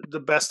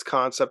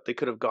concept they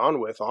could have gone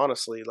with.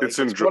 Honestly, like it's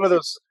one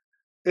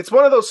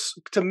of those.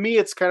 To me,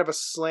 it's kind of a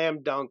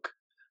slam dunk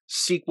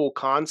sequel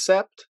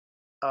concept.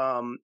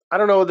 I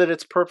don't know that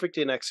it's perfect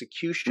in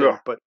execution,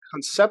 but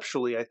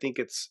conceptually, I think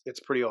it's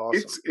pretty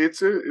awesome.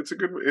 It's good.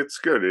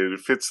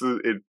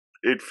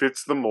 It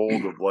fits the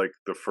mold of like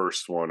the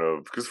first one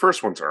because the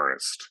first one's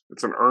earnest.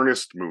 It's an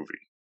earnest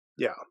movie.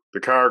 Yeah, the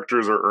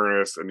characters are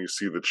earnest, and you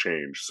see the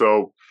change.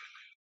 So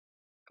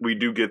we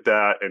do get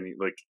that, and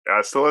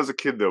still as a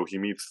kid though, he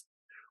meets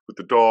with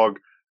the dog,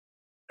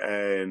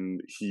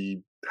 and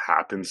he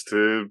happens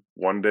to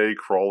one day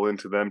crawl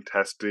into them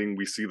testing.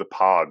 We see the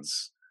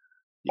pods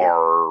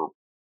are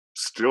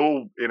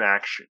still in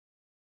action.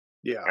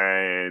 Yeah.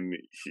 And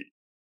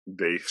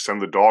they send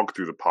the dog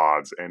through the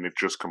pods, and it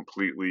just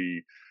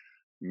completely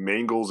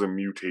mangles and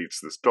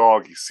mutates this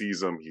dog. He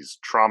sees him, he's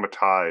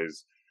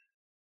traumatized,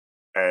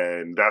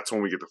 and that's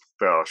when we get to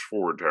flash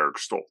forward to Eric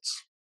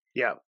Stoltz.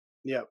 Yeah.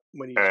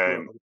 When he's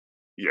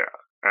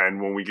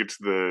and when we get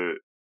to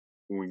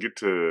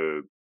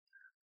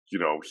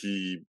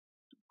he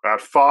at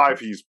 5,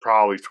 he's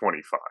probably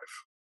 25.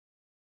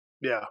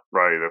 Yeah.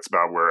 Right, that's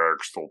about where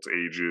Eric Stoltz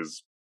age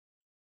is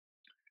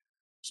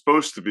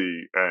supposed to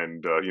be,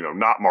 and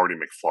not Marty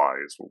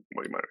McFly is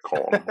what you might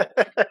call him.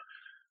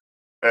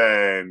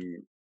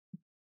 And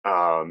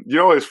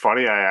it's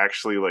funny, I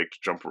actually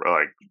jump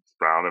around,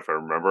 if I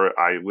remember it.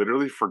 I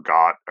literally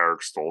forgot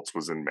Eric Stoltz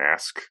was in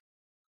Mask.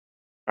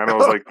 And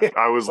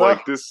I was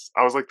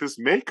this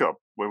makeup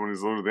when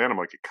he's little then, I'm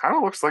like, it kind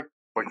of looks like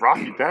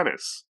Rocky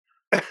Dennis.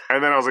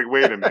 And then I was like,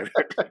 wait a minute.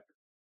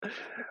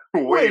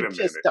 Wait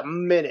just a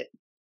minute.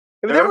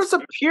 I mean, there was a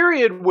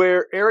period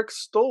where Eric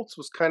Stoltz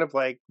was kind of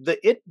like the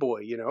it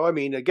boy, I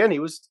mean, again, he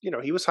was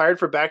hired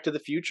for Back to the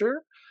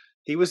Future.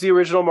 He was the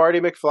original Marty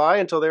McFly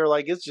until they were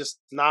like, it's just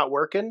not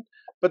working.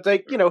 But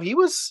he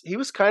was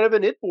kind of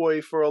an it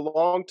boy for a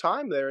long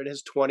time there in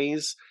his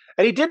 20s.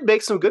 And he did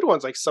make some good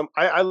ones, like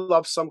I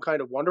love Some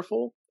Kind of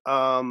Wonderful.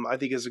 I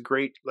think is a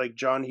great like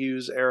John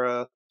Hughes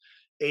era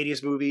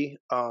 '80s movie.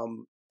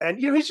 And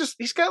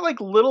he's got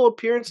like little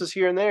appearances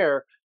here and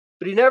there,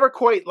 but he never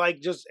quite like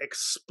just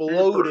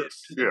exploded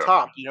to the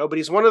top, But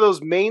he's one of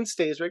those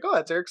mainstays where oh,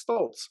 that's Eric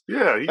Stoltz.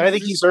 Yeah, and I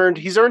think he's earned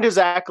his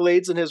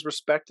accolades and his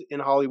respect in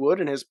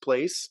Hollywood and his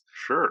place.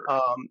 Sure.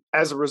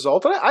 As a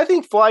result, and I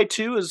think Fly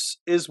 2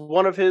 is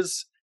one of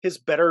his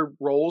better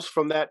roles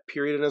from that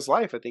period in his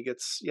life. I think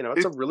it's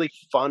a really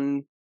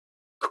fun,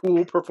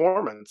 cool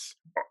performance.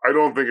 I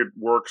don't think it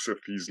works if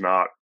he's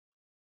not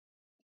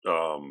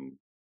endearing.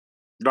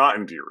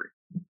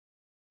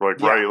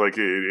 Right? Like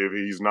if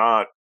he's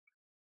not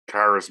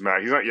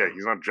charismatic,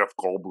 he's not Jeff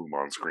Goldblum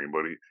on screen,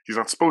 but he's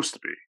not supposed to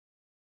be.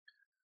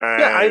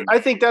 And I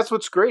think that's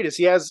what's great is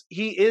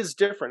he is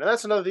different, and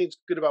that's another thing that's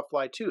good about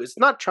Fly 2. It's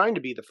not trying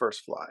to be the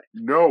first Fly.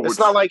 No, it's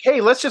not like,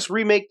 hey, let's just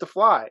remake the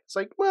Fly. It's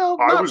like, well,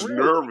 I was really.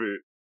 nervous.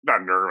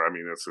 Not nervous. I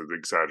mean, that's an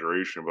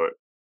exaggeration, but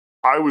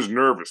I was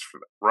nervous for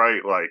that.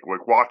 Right? Like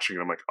watching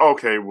it, I'm like,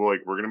 okay, well,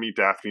 like we're gonna meet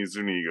Daphne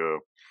Zuniga,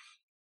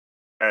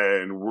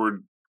 and we're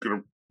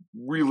gonna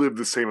relive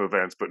the same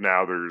events, but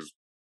now there's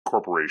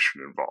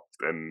corporation involved,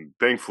 and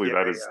thankfully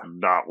that is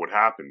not what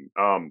happened.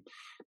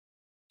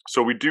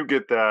 So we do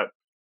get that,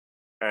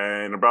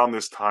 and around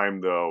this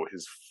time, though,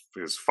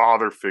 his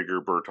father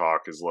figure Bertok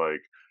is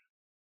like,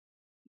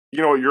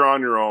 you know what, you're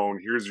on your own.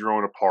 Here's your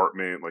own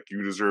apartment. Like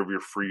you deserve your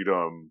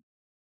freedom,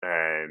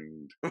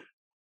 and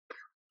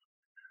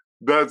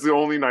that's the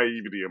only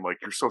naivety. I'm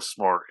like, you're so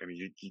smart, and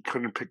he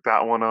couldn't pick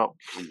that one up.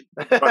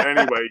 But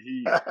anyway,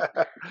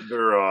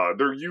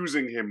 they're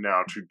using him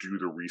now to do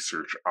the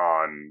research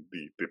on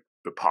the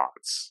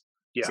pods.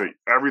 Yeah, so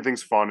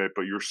everything's funded,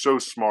 but you're so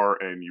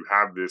smart, and you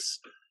have this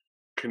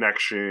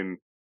connection.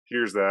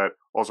 Here's that.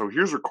 Also,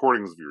 here's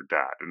recordings of your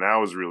dad, and that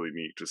was really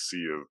neat to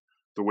see of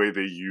the way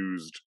they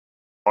used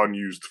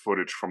unused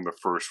footage from the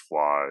first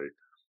Fly.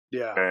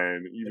 Yeah,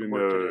 and even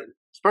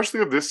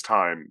especially of this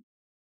time.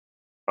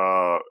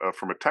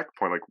 From a tech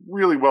point, like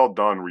really well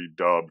done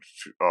redubbed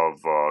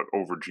of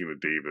over Gina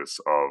Davis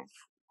of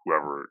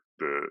whoever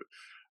the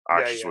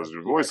actress was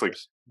in voice. Like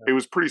it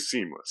was pretty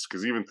seamless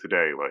because even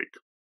today, like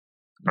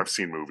I've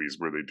seen movies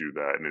where they do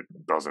that and it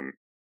doesn't,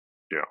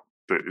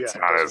 it's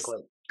not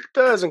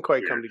doesn't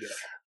quite come together.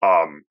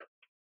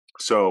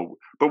 So,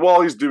 but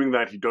while he's doing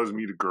that, he does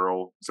meet a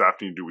girl. It's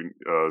after doing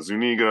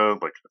Zuniga.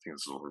 Like I think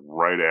this is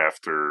right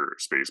after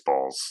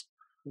Spaceballs.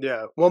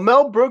 Yeah. Well,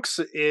 Mel Brooks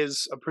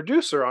is a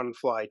producer on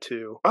Fly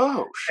 2.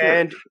 Oh, shit.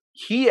 And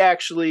he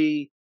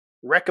actually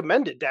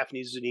recommended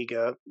Daphne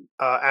Zuniga,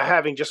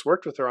 having just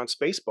worked with her on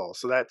Spaceballs.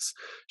 So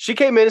she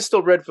came in and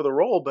still read for the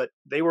role, but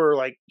they were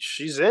like,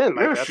 she's in.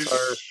 Like,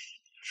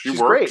 she's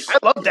great. I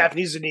love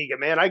Daphne Zuniga,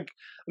 man. I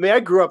mean,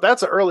 I grew up,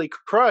 that's an early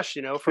crush,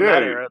 from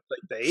that era,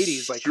 like the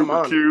 80s. Like, come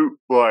on. Super cute.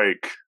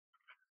 Like,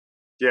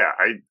 yeah,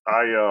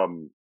 I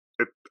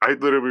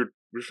literally...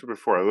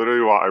 Before I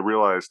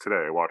realized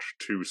today I watched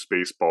 2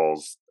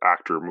 Spaceballs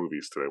actor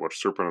movies today. I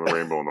watched Serpent and the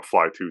Rainbow and The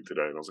Fly 2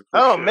 today, and I was like,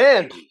 "Oh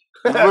man!"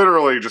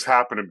 Literally just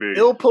happened to be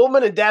Bill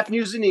Pullman and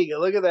Daphne Zuniga.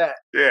 Look at that.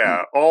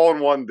 Yeah, all in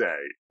one day.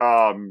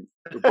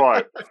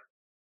 But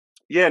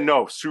yeah,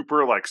 no,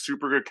 super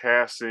good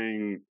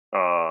casting.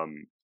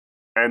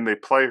 And they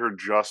play her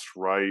just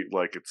right.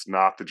 Like it's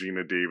not the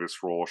Gina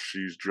Davis role.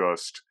 She's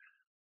just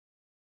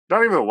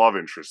not even a love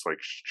interest. Like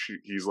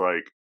he's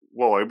like.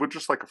 Well, I would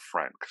just like a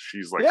friend because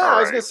she's like, I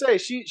was gonna say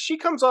she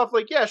comes off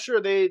like, yeah, sure,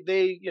 they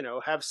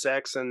have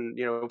sex and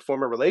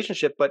form a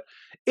relationship, but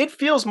it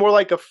feels more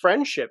like a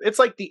friendship. It's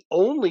like the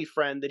only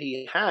friend that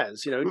he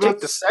has. Take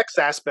the sex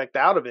aspect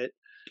out of it.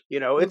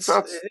 It's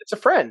a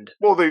friend.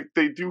 Well,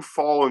 they do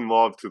fall in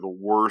love to the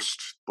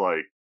worst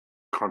like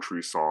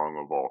country song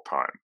of all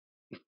time.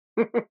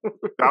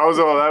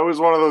 that was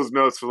one of those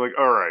notes for like,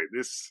 all right,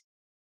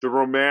 the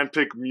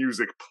romantic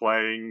music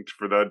playing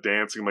for that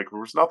dancing, like there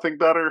was nothing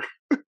better.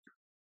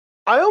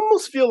 I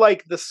almost feel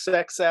like the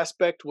sex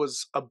aspect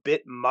was a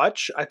bit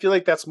much. I feel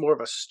like that's more of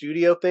a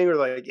studio thing, or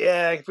like,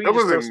 if we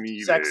just throw some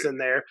sex in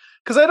there,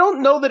 because I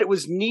don't know that it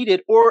was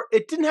needed, or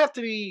it didn't have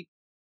to be.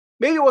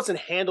 Maybe it wasn't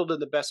handled in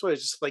the best way.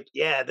 It's just like,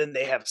 then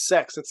they have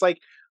sex. It's like,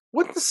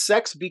 wouldn't the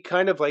sex be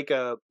kind of like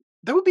that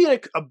would be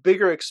a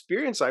bigger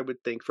experience, I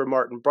would think, for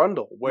Martin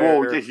Brundle.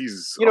 Where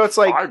he's it's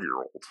like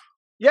 5-year-old.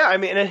 Yeah, I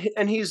mean,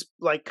 and he's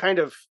like kind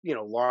of,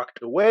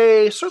 locked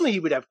away. Certainly he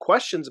would have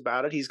questions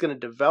about it. He's going to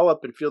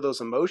develop and feel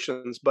those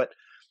emotions. But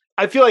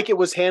I feel like it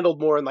was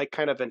handled more in like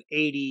kind of an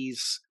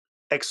 80s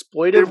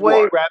exploitive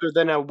way rather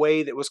than a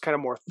way that was kind of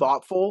more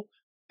thoughtful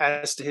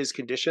as to his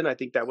condition. I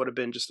think that would have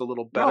been just a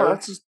little better. No,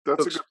 that's a good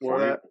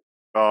point.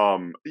 I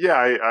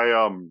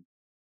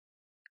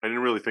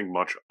didn't really think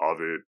much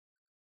of it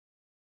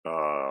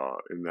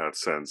in that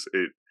sense.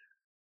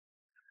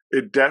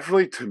 It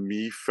definitely, to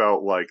me,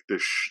 felt like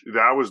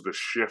that was the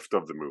shift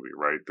of the movie,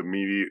 right? The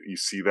media, you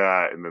see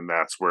that, and then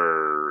that's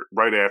where,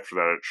 right after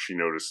that, she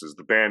notices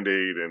the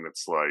Band-Aid, and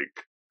it's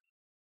like,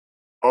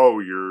 oh,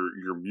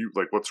 you're mute,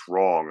 like, what's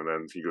wrong? And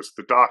then he goes to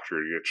the doctor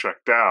to get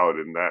checked out,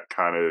 and that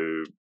kind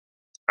of,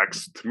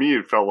 to me,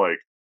 it felt like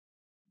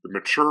the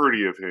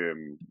maturity of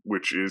him,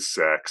 which is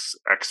sex,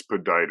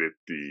 expedited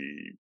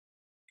the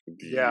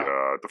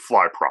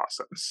fly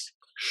process.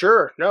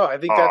 Sure. No, I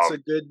think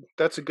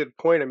that's a good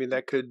point. I mean,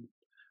 that could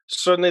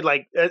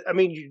certainly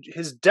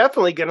he's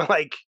definitely gonna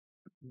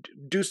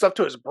do stuff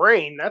to his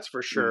brain. That's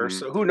for sure. Mm-hmm.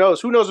 So who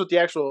knows? Who knows what the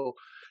actual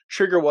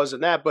trigger was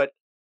in that? But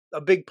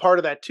a big part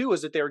of that too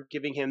is that they were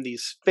giving him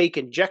these fake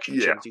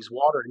injections, these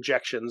water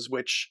injections,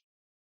 which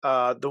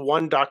the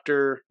one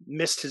doctor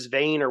missed his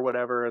vein or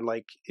whatever, and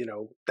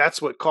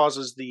that's what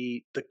causes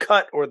the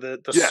cut or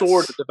the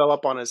sore to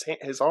develop on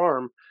his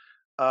arm.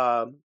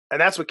 And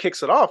that's what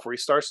kicks it off, where he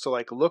starts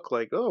to look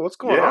like, oh, what's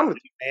going on with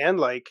you, man?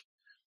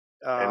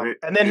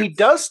 And then he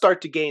does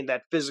start to gain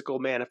that physical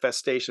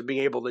manifestation,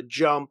 being able to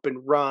jump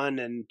and run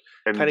and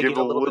kind of get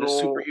a little bit of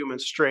superhuman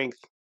strength.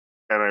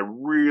 And I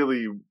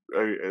really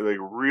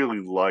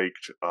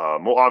liked.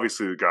 Well,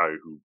 obviously the guy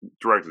who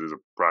directed is a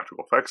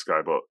practical effects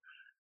guy, but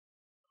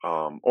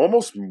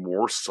almost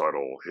more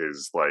subtle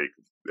his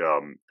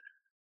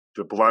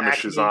the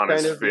blemishes on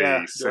his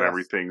face and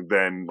everything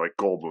than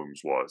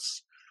Goldblum's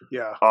was.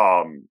 Yeah.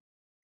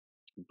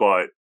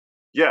 But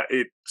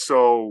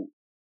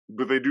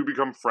they do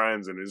become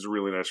friends, and it is a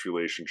really nice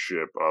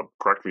relationship.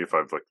 Correct me if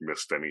I've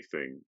missed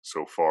anything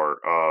so far.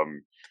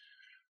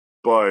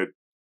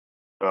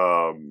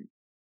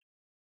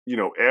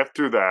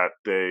 After that,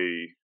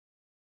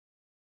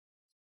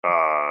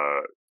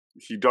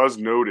 he does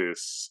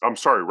notice. I'm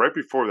sorry. Right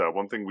before that,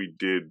 one thing we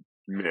did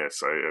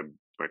miss.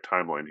 My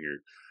timeline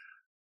here.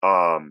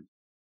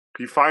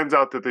 He finds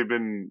out that they've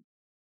been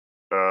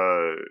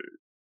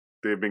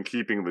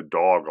keeping the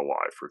dog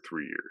alive for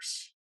 3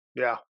 years.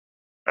 Yeah.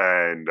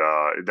 And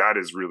that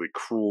is really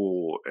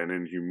cruel and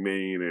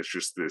inhumane. It's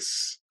just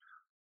this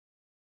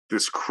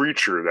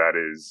creature that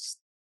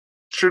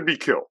should be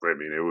killed. I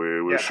mean,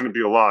 it shouldn't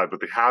be alive,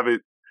 but they have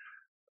it,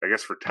 I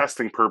guess, for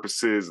testing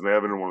purposes, and they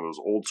have it in one of those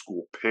old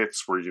school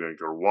pits where you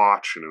go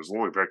watch, and it was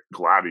only like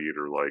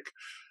gladiator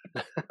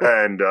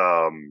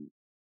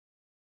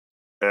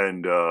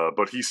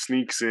but he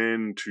sneaks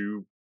in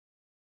to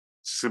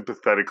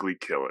sympathetically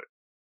kill it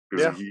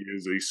because he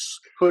is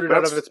put it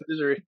out of its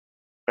misery.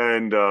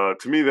 And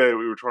to me, that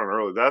we were talking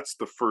earlier, that's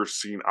the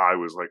first scene I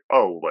was like,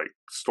 oh,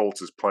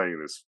 Stoltz is playing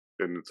this,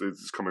 and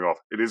it's coming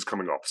off. It is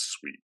coming off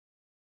sweet.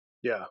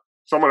 Yeah.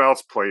 Someone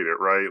else played it,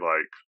 right?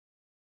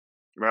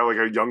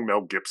 A young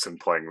Mel Gibson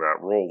playing that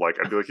role. I'd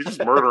be like, he's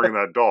just murdering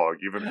that dog,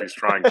 even if he's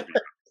trying to be,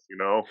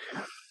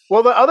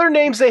 Well, the other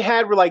names they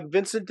had were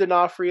Vincent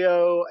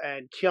D'Onofrio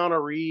and Keanu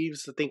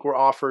Reeves. I think were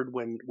offered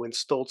when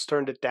Stoltz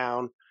turned it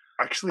down.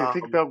 Actually, I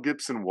think Mel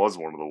Gibson was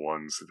one of the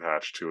ones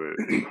attached to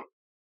it.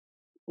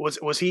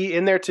 Was he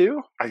in there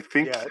too? I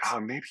think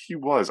maybe he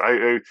was.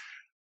 I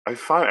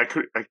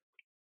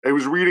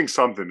was reading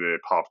something and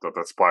it popped up.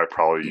 That's why I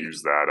probably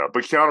used that up.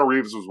 But Keanu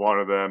Reeves was one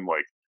of them.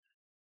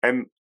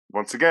 And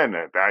once again,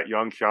 that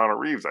young Keanu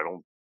Reeves, I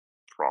don't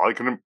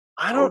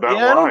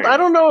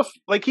know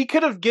if he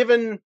could have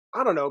given.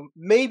 I don't know.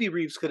 Maybe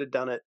Reeves could have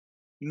done it.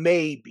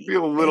 Maybe be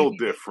a little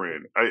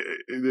different.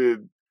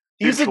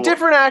 He's a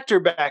different actor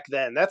back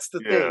then. That's the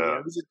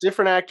thing. He's a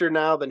different actor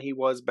now than he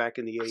was back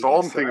in the 80s. So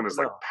all I'm thinking is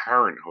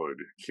Parenthood,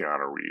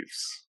 Keanu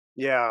Reeves.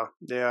 Yeah.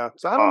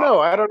 So I don't know.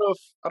 I don't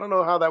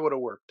know how that would have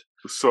worked.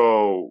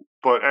 So,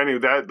 but anyway,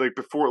 that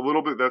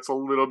that's a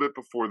little bit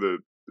before the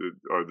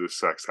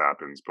sex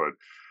happens, but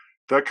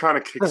that kind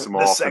of kicks him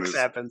off. Sex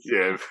happens.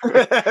 Yeah,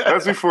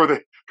 that's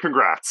before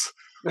congrats.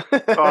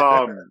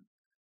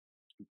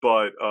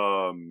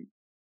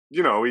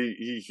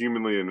 He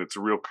humanly, and it's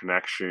a real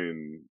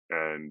connection,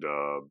 and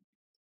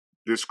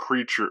this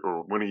creature,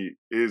 or when he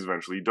is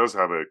eventually, he does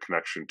have a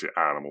connection to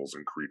animals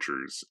and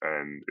creatures,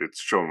 and it's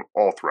shown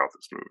all throughout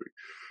this movie.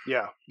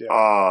 Yeah.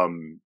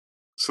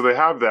 So they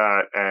have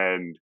that,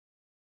 and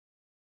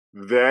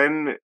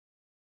then,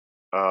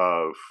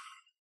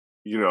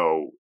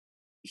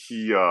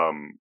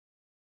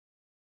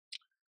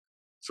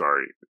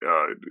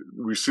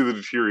 we see the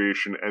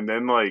deterioration, and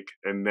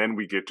then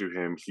we get to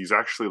him. He's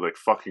actually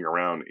fucking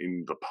around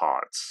in the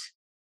pods.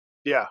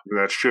 Yeah. And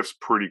that shifts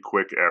pretty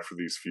quick after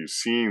these few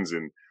scenes,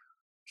 and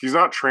he's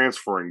not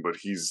transferring, but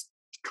he keeps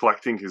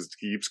collecting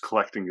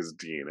his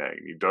DNA,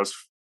 and he does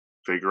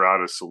figure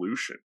out a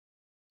solution.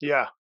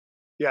 Yeah.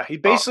 Yeah. He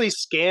basically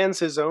scans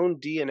his own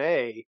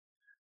DNA,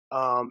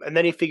 and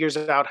then he figures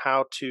out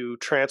how to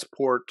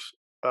transport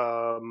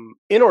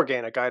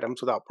inorganic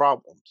items without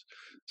problems.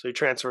 So he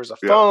transfers a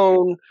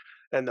phone,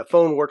 and the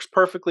phone works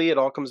perfectly. It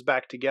all comes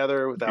back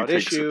together without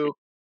issue.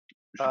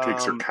 She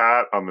takes her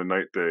cat on the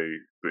night they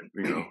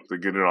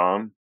get it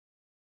on.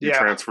 He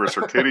transfers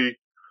her kitty,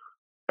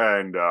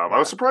 and I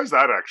was surprised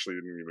that actually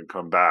didn't even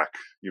come back.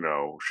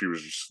 She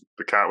was just,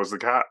 the cat was the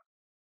cat.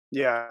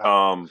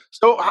 Yeah.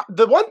 So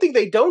the one thing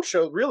they don't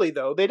show, really,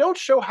 though, they don't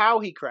show how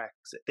he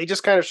cracks it. They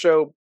just kind of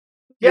show,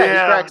 he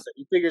cracks it.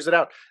 He figures it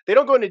out. They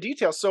don't go into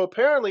detail. So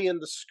apparently in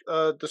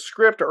the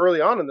script, or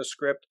early on in the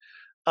script,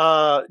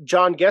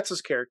 John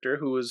Getz's character,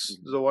 who was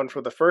the one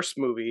for the first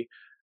movie,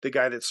 the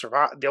guy that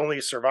survived, the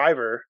only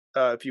survivor,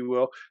 if you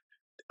will,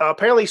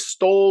 apparently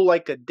stole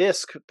like a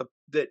disc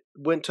that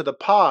went to the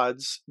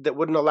pods that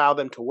wouldn't allow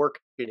them to work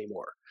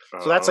anymore.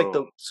 So that's like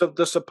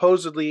the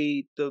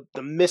supposedly the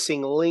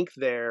missing link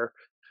there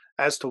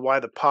as to why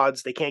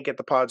they can't get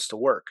the pods to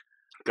work.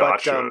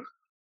 Gotcha. But,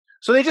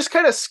 so they just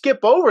kind of skip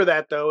over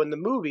that though in the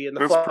movie. In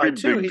the Fly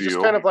 2, he's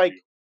just kind of like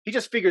he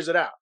just figures it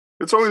out.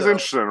 It's always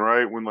interesting,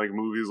 right? When like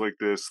movies like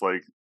this,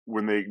 like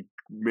when they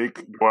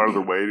go out of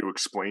their way to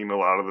explain a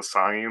lot of the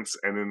science,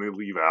 and then they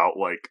leave out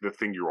like the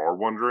thing you are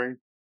wondering.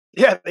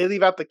 Yeah, they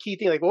leave out the key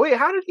thing. Like, well, wait,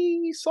 how did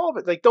he solve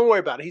it? Like, don't worry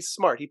about it. He's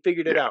smart. He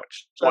figured it out.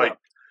 Shut up.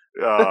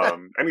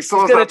 And he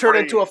still he's going to turn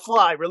into a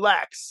fly.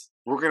 Relax.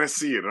 We're going to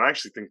see it. And I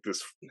actually think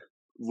this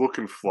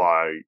looking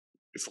fly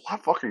is a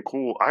lot fucking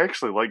cool. I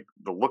actually like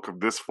the look of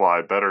this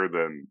fly better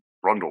than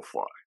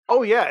Brundlefly.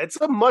 Oh, yeah. It's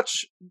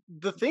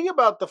the thing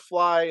about the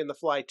Fly and the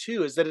Fly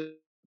 2 is that it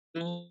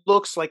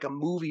looks like a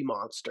movie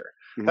monster.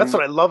 Mm-hmm. That's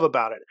what I love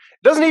about it.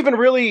 It doesn't even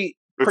really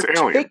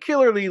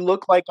particularly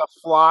look like a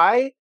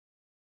fly.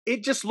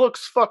 It just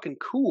looks fucking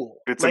cool.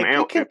 It's like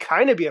it can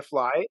kind of be a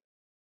fly.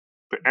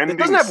 It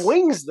doesn't have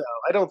wings though.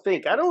 I don't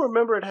think. I don't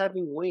remember it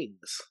having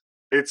wings.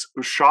 It's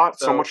shot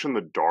so much in the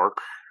dark.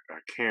 I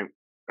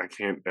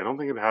don't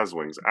think it has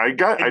wings.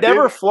 It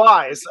never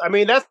flies. I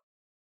mean, that's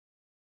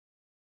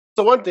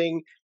the one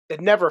thing. It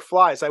never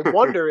flies. I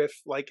wonder if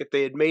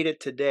they had made it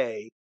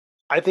today,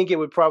 I think it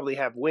would probably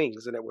have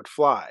wings and it would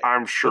fly.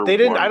 I'm sure. But they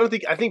didn't. I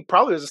think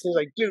probably it was this thing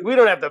like, dude, we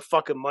don't have the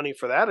fucking money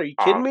for that. Are you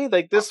kidding me?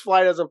 Like this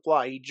fly doesn't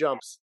fly. He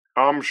jumps.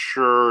 I'm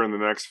sure in the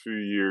next few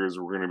years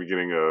we're going to be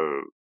getting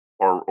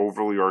our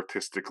overly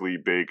artistically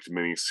baked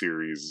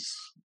miniseries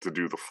to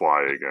do the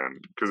Fly again,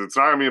 because it's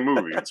not going to be a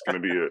movie. It's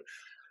going to be a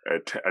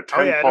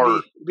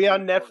 10-part. Be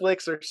on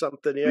Netflix or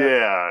something. Yeah.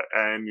 Yeah,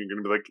 and you're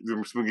going to be like,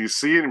 you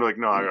see it and you're like,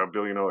 no, I got $1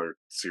 billion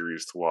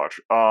series to watch.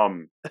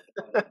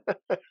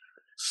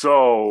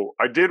 So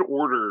I did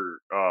order.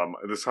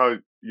 This is how I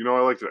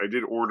liked it. I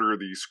did order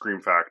the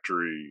Scream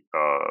Factory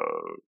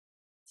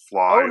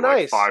Fly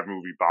nice.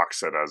 5-movie box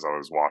set as I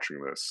was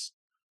watching this.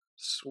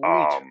 Sweet.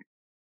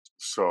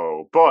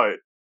 But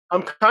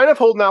I'm kind of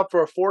holding out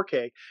for a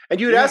 4K.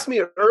 And you had asked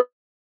me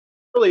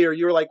earlier.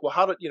 You were like,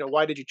 "Well,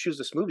 why did you choose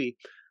this movie?"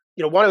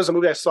 One, it was a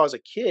movie I saw as a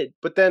kid,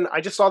 but then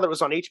I just saw that it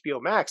was on HBO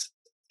Max,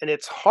 and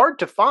it's hard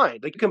to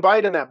find. Like you can buy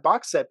it in that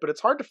box set, but it's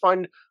hard to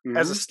find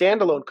as a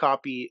standalone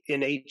copy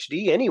in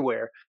HD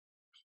anywhere.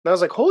 And I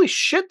was like, holy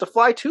shit, The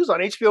Fly 2's on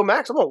HBO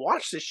Max. I'm going to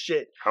watch this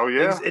shit. Hell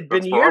yeah. It'd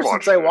been years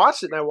since I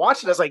watched it, and I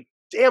watched it. I was like,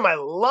 damn, I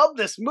love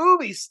this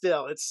movie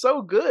still. It's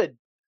so good.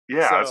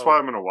 Yeah, that's why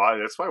I'm going to watch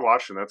it. That's why I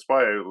watched it. That's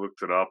why I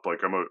looked it up.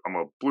 Like, I'm a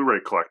Blu-ray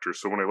collector,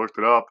 so when I looked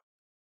it up,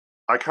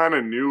 I kind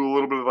of knew a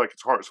little bit of, like,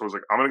 it's hard. So I was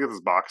like, I'm going to get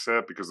this box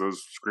set because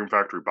those Scream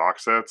Factory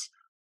box sets,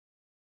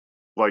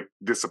 like,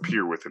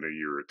 disappear within a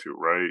year or two,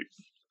 right?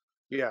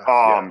 Yeah.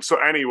 So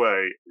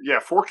anyway,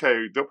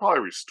 4K, they'll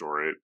probably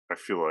restore it. I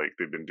feel like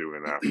they've been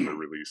doing that for the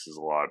releases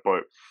a lot.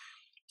 But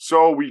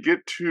so we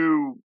get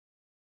to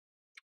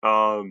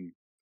so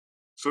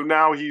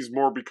now he's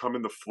more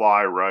becoming the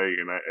Fly, right?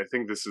 And I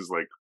think this is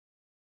like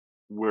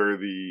where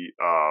the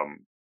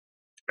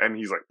and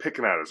he's like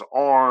picking at his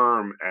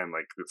arm, and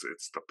like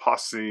it's the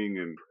pussing,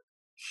 and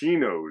he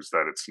knows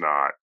that it's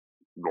not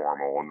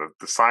normal, and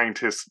the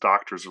scientists,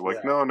 doctors are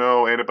like,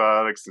 no,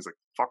 antibiotics. And he's like,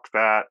 fuck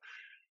that.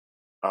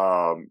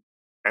 And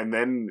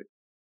then,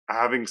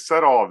 having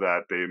said all of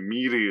that, they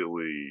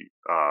immediately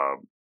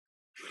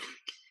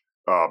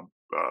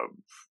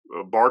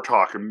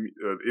Bartok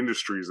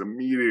Industries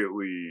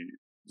immediately,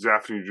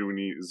 Daphne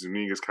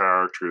Zuniga's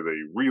character, they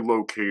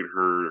relocate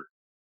her,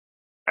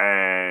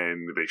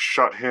 and they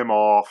shut him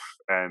off,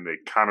 and they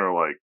kind of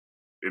like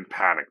in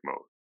panic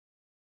mode.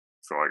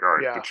 So like, all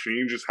right, the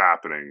change is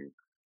happening,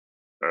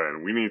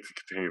 and we need to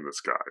contain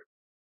this guy.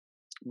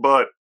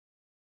 But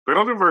they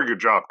don't do a very good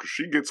job because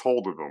she gets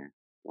hold of him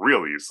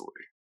real easily.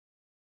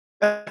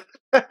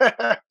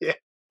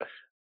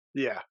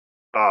 Yeah.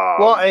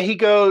 Well, and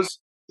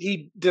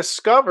he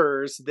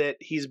discovers that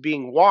he's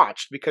being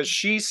watched because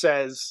she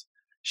tells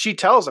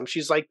him,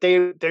 she's like,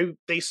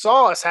 they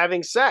saw us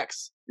having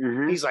sex.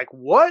 Mm-hmm. He's like,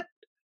 what?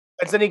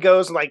 And then he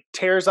goes and like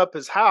tears up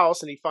his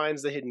house, and he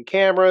finds the hidden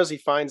cameras. He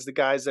finds the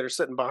guys that are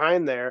sitting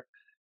behind there.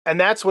 And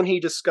that's when he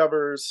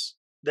discovers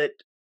that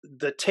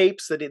the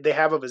tapes that they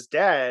have of his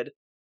dad,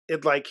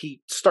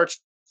 he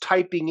starts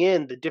typing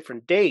in the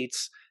different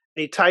dates.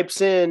 And he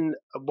types in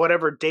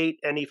whatever date,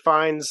 and he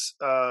finds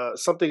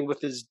something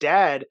with his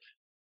dad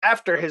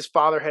after his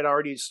father had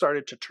already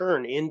started to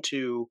turn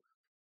into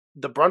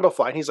the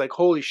Brundlefly. And he's like,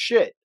 holy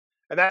shit.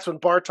 And that's when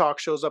Bartok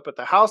shows up at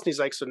the house, and he's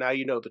like, so now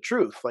you know the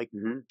truth. Like,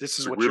 this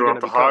is what you're going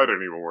to become. We don't have to hide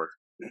anymore.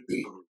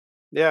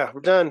 Yeah, we're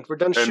done. We're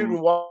done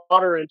shooting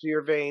water into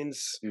your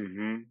veins.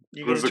 Mm-hmm.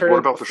 You're going to turn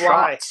into the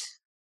fly.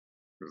 Shots?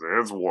 Because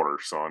there's water,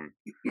 son.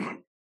 He's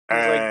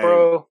like,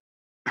 bro,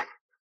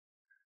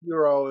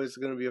 you're always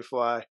going to be a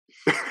fly.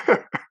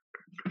 I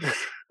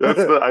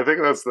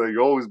think that's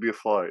you'll always be a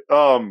fly.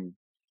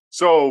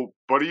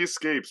 But he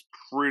escapes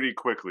pretty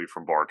quickly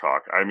from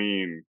Bartok. I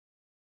mean,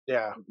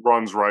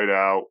 runs right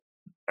out,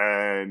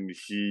 and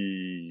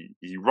he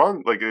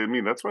runs, like, I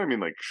mean, that's what I mean,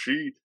 like,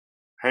 she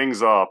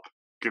hangs up,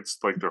 gets,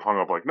 like, they're hung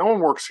up, like, no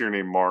one works here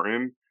named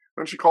Martin.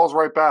 Then she calls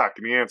right back,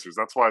 and he answers.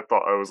 That's why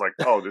I was like,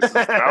 oh,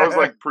 that was,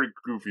 like, pretty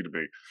goofy to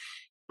me.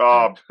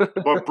 But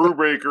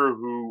Brubaker,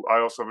 who I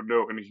also have a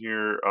note in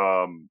here,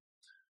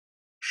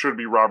 should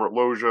be Robert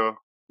Loggia.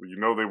 You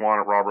know they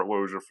wanted Robert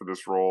Loggia for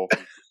this role.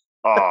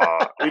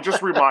 It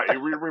just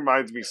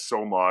reminds me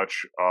so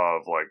much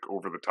of, like,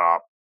 Over the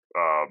Top.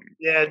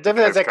 Yeah, it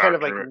definitely has that kind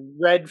of like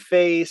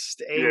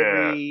red-faced,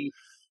 angry.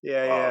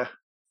 Yeah.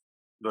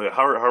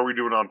 How are we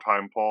doing on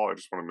time, Paul? I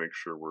just want to make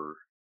sure we're.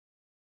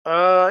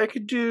 I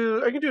could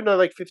do another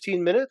like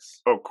 15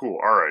 minutes. Oh, cool.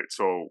 All right,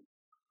 so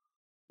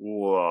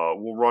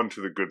we'll run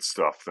to the good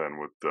stuff then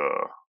with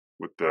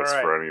this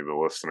for any of the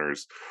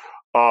listeners.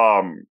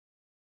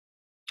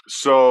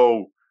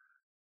 So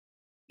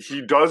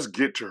he does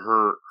get to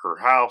her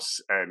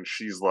house, and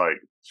she's like,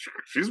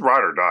 she's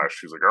ride or die.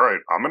 She's like, all right,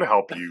 I'm gonna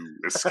help you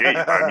escape.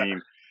 I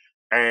mean,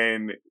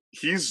 and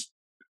he's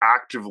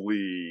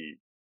actively,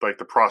 like,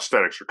 the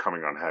prosthetics are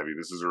coming on heavy.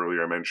 This is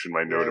earlier I mentioned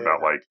my note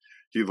about like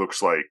he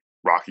looks like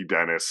Rocky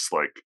Dennis,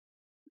 like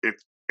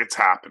it's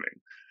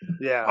happening.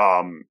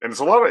 Yeah. And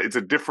it's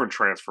a different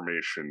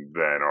transformation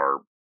than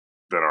our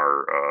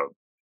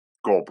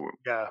Goldblum.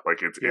 Yeah.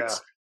 Like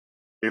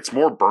it's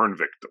more burn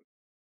victim.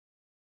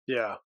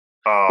 Yeah.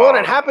 Well, and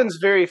it happens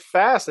very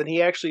fast, and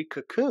he actually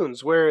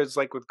cocoons. Whereas,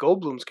 like with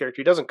Goldblum's character,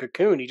 he doesn't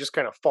cocoon; he just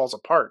kind of falls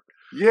apart.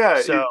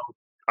 Yeah. So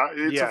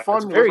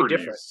it's very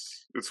different.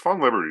 It's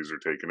fun liberties are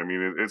taken. I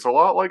mean, it's a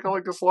lot like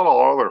this. A lot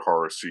of other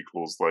horror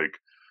sequels, like,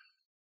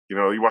 you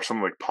know, you watch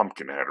something like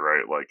Pumpkinhead,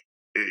 right? Like,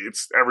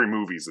 it's every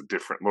movie's a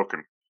different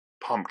looking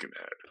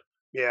Pumpkinhead.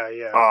 Yeah.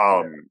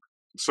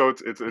 So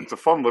it's a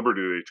fun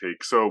liberty they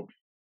take. So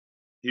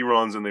he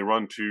runs, and they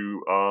run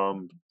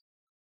to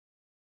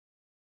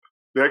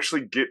they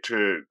actually get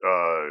to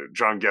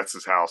John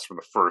Getz's house from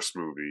the first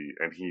movie,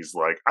 and he's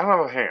like, I don't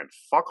have a hand.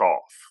 Fuck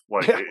off.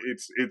 Like,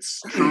 it's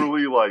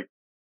truly like,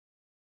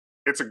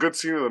 it's a good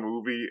scene of the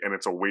movie, and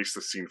it's a waste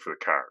of scene for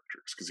the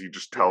characters, because he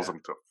just tells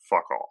them to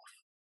fuck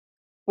off.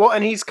 Well,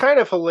 and he's kind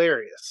of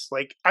hilarious.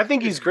 Like, I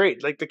think he's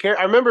great. Like,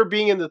 I remember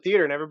being in the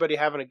theater and everybody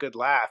having a good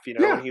laugh, you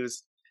know, when he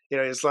was, you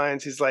know, his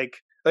lines, he's like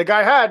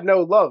I had no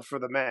love for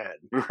the man.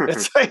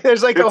 It's like,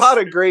 there's like a lot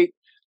of great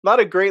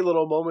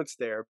little moments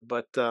there,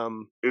 but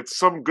it's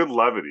some good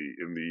levity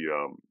in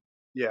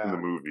the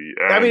movie.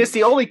 And I mean, it's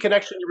the only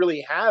connection you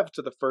really have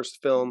to the first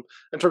film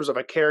in terms of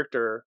a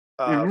character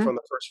from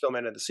the first film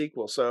and in the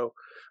sequel. So,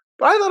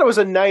 but I thought it was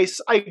I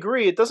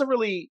agree. It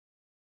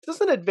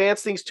doesn't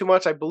advance things too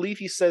much. I believe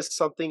he says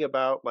something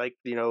about, like,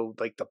 you know,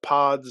 like the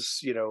pods,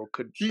 you know,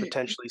 could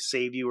potentially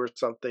save you or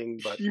something.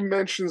 But he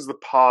mentions the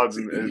pods,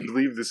 and I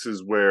believe this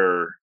is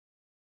where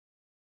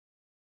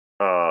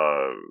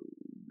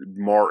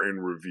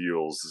Martin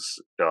reveals,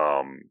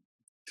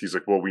 he's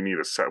like, well, we need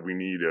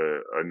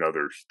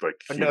another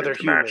like human to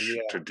human, match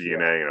to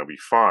DNA, and it'll be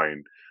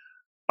fine.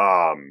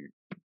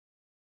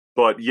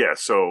 But yeah,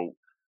 so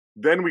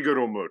then we go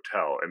to a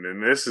motel, and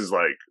then this is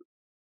where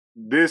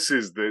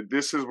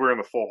in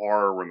the full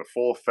horror, we're in the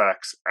full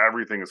effects,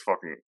 everything is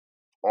fucking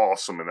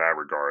awesome in that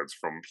regards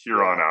from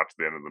here on out to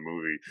the end of the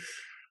movie.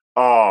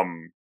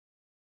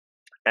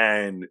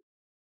 And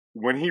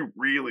when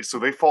so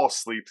they fall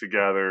asleep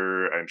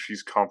together, and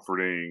she's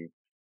comforting,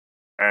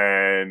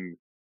 and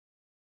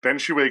then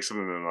she wakes up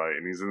in the night,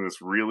 and he's in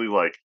this really,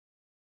 like,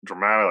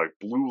 dramatic, like,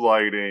 blue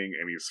lighting,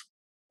 and he's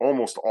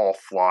almost all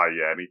fly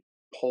yet, and he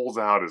pulls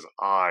out his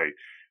eye,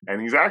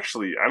 and he's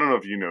actually, I don't know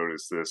if you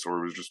noticed this, or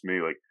it was just me,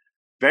 like,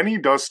 then he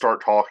does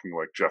start talking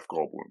like Jeff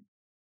Goldblum.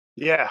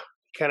 Yeah,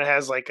 kind of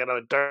has like a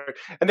dark,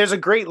 and there's a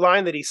great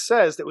line that he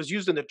says that was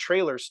used in the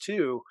trailers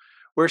too,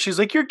 where she's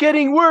like, "You're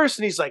getting worse,"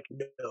 and he's like,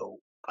 "No,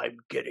 I'm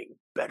getting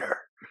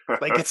better."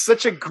 Like, it's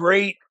such a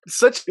great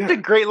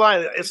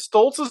line.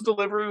 Stoltz's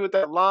delivery with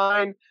that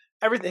line,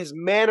 everything, his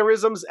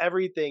mannerisms,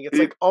 everything. It's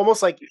like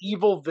almost like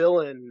evil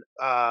villain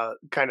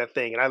kind of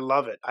thing, and I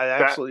love it. I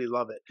absolutely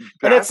love it.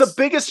 And it's the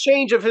biggest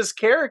change of his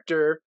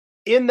character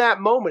in that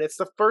moment. It's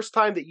the first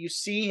time that you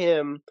see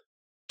him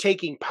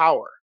taking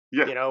power.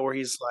 Yeah. You know, where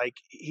he's like,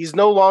 he's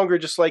no longer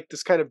just like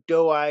this kind of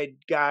doe-eyed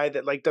guy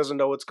that like doesn't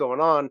know what's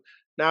going on.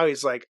 Now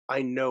he's like,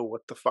 I know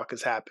what the fuck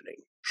is happening.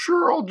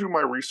 Sure, I'll do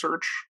my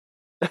research.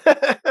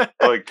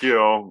 Like, you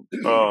know,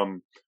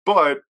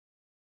 but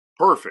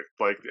perfect.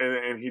 Like,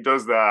 and he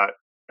does that,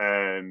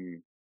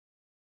 and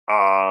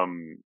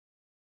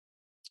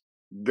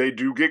they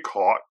do get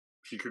caught.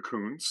 He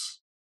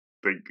cocoons.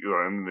 They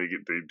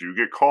do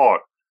get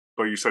caught.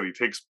 But you said he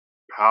takes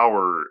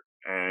power,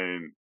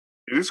 and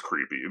it is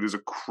creepy. It is a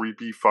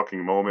creepy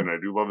fucking moment. And I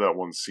do love that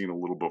one scene a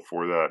little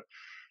before that,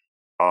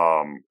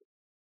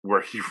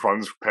 where he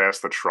runs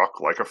past the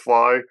truck like a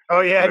fly. Oh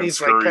yeah, and he's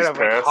like kind of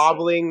like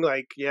hobbling,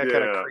 like kind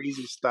of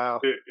crazy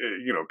style.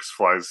 You know, because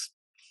flies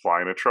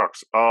fly into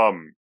trucks. But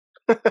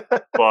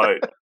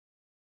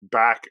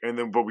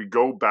we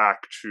go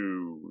back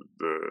to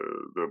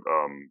the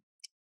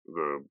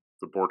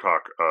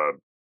Bortok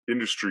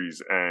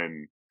Industries,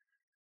 and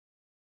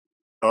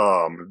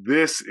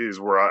This is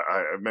where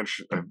I've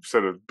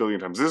said it a billion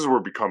times. This is where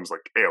it becomes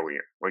like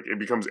Alien. Like it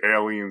becomes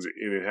Aliens,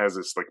 and it has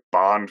this like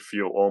Bond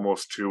feel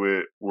almost to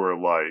it, where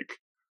like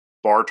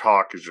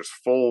Bartok is just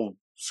full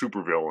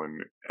supervillain,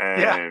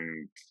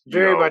 and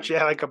very much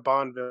like a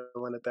Bond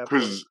villain at that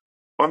point. Because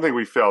one thing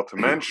we failed to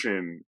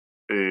mention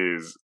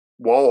is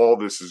while all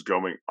this is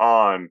going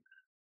on,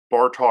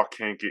 Bartok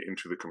can't get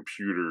into the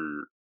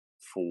computer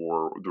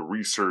for the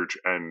research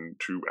and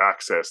to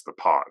access the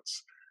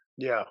pods.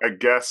 Yeah. A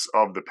guess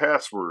of the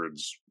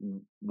passwords,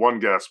 one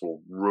guess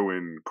will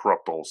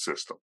corrupt the whole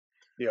system.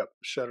 Yep.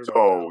 Shut it off.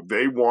 So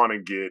they want to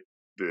get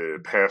the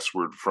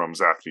password from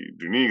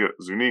Zuniga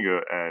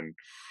and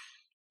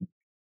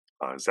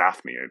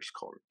Zaphne, I just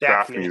call her.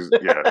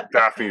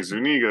 Daphne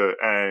Zuniga,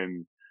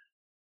 and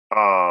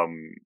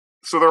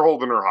so they're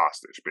holding her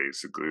hostage,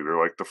 basically. They're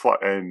like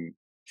and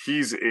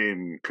he's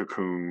in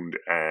cocooned,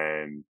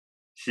 and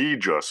he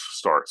just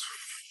starts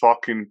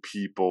fucking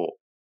people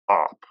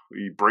up.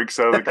 He breaks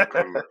out of the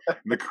cocoon.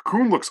 The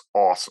cocoon looks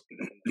awesome.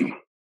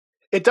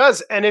 It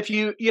does. And if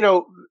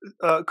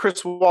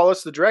Chris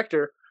Wallace, the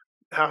director,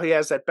 how he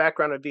has that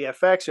background in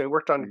VFX, and he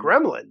worked on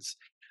Gremlins.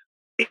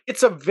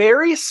 It's a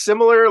very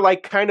similar,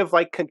 like, kind of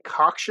like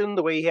concoction,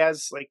 the way he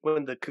has, like,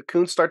 when the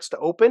cocoon starts to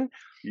open.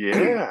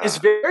 Yeah. It's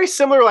very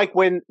similar, like,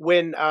 when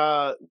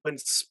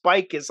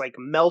Spike is, like,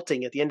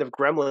 melting at the end of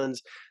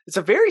Gremlins. It's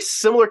a very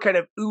similar kind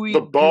of ooey,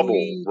 the bubble,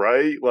 gooey.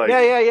 Right? Like,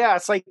 yeah.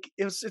 It's like,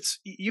 it's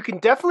you can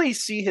definitely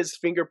see his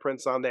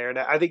fingerprints on there, and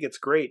I think it's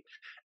great.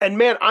 And,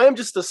 man, I'm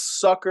just a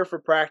sucker for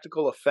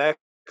practical effects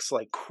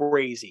like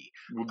crazy.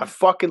 I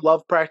fucking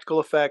love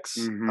practical effects.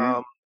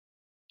 Mm-hmm.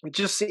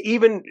 Just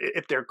even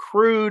if they're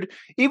crude,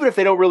 even if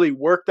they don't really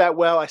work that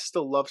well, I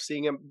still love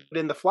seeing them. But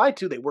in The Fly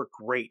too, they work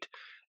great,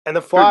 and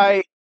The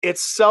Fly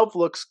itself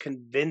looks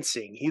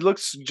convincing. He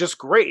looks just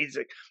great.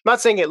 I'm not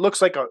saying it looks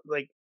like a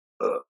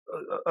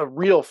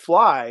real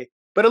fly,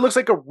 but it looks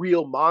like a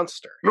real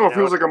monster. No, it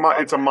feels like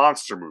it's a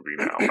monster movie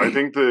now. I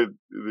think the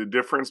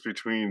difference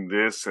between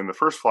this and The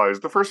First Fly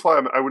is The First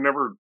Fly I would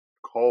never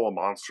call a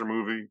monster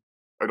movie.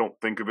 I don't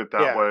think of it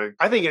that way.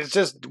 I think it's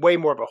just way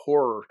more of a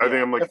horror. I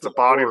think I'm like, it's a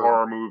body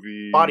horror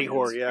movie. Body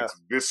horror, yeah. It's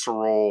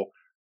visceral.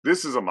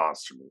 This is a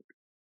monster movie.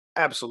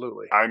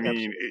 Absolutely. I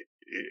mean,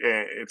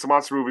 it's a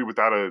monster movie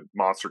without a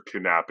monster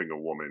kidnapping a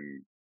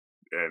woman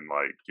and,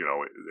 like,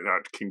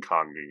 not King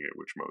Konging it,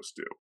 which most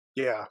do.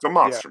 Yeah. It's a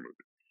monster movie.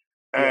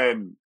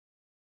 And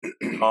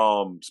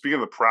speaking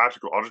of the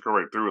practical, I'll just go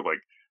right through it. Like,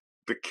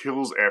 the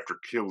kills after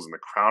kills, and the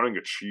crowning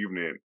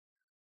achievement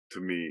to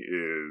me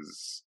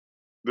is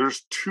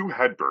there's 2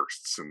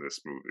 headbursts in this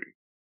movie.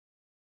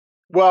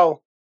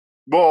 Well,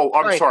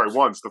 I'm sorry.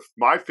 Once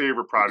my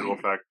favorite practical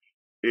effect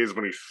is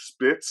when he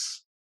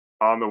spits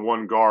on the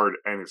one guard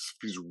and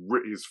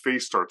his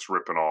face starts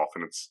ripping off,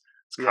 and it's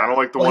kind of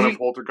like the one in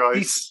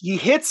Poltergeist. He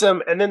hits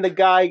him, and then the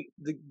guy,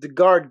 the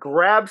guard,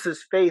 grabs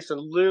his face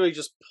and literally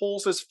just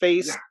pulls his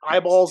face,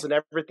 eyeballs, and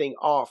everything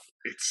off.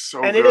 It's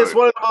so and good. It is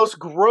one of the most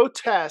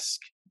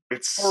grotesque,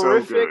 horrific,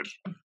 so good.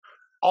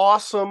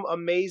 Awesome,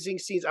 amazing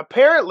scenes.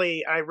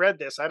 Apparently, I read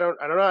this. I don't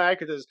know how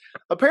accurate this is.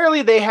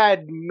 Apparently, they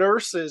had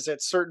nurses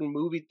at certain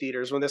movie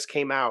theaters when this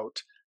came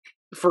out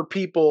for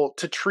people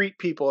to treat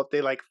people if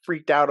they like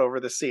freaked out over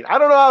the scene. I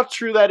don't know how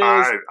true that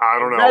is. I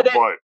don't know,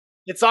 but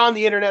it's on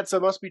the internet, so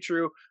it must be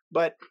true.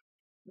 But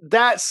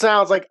that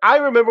sounds like, I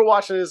remember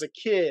watching it as a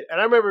kid,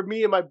 and I remember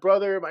me and my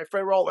brother and my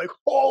friend were all like,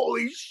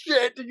 "Holy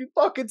shit! Did you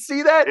fucking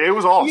see that?" It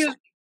was awesome.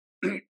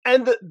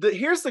 And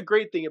here's the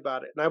great thing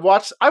about it. And I've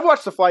watched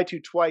The Fly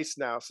 2 twice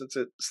now since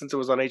it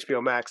was on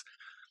HBO Max.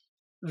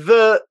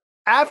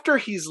 After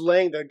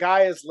the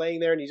guy is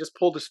laying there and he just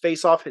pulled his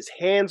face off, his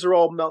hands are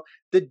all melted.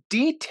 The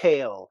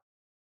detail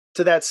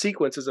to that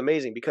sequence is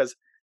amazing because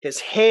his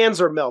hands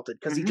are melted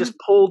because he just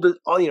pulled it.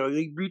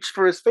 He reached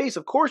for his face.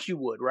 Of course you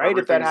would, right?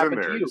 If that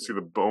happened to you, you see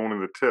the bone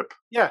and the tip.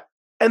 Yeah,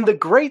 and the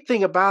great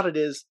thing about it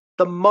is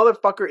the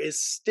motherfucker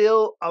is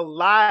still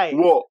alive.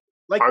 Well.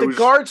 Like, the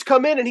guards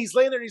come in and he's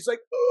laying there and he's like,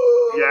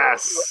 "Ugh."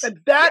 Yes. And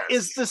that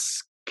is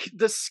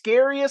the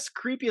scariest,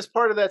 creepiest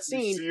part of that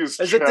scene is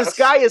chest. that this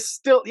guy is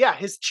still,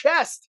 his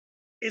chest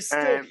is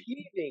still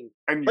heaving.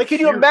 And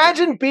can you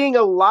imagine being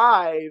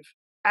alive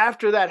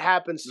after that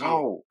happens to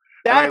you?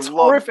 That's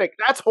horrific.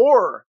 That's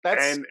horror.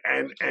 That's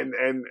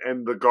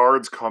and the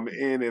guards come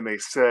in and they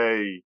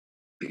say,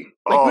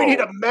 like, we need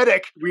a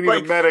medic. We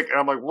need a medic. And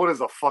I'm like, what is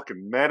a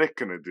fucking medic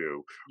gonna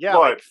do? Yeah,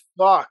 but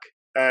fuck.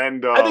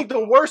 And I think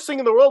the worst thing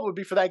in the world would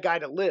be for that guy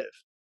to live.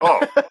 Oh,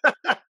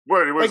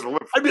 what like,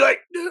 I'd be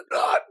like, "Do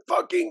not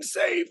fucking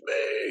save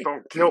me!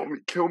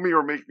 Don't kill me,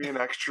 or make me an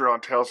extra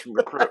on Tales from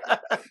the Crypt."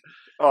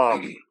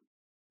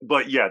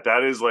 But yeah,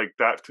 that is like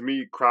that to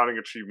me, crowning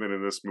achievement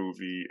in this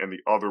movie, and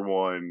the other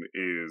one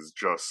is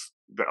just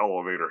the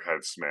elevator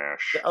head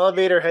smash. The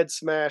elevator head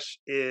smash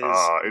is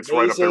it's amazing.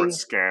 Right up there with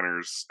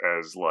Scanners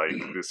as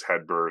like this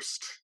head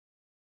burst.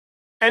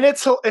 And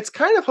it's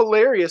kind of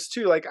hilarious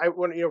too. Like,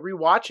 when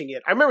rewatching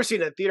it, I remember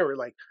seeing it in the theater.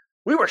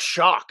 We were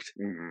shocked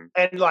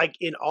and like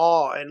in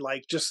awe and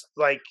like just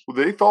like. Well,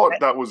 they thought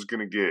that was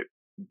going to get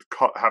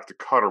have to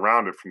cut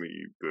around it from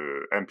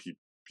the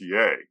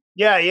MPPA.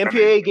 Yeah, the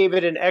MPAA gave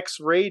it an X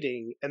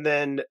rating, and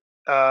then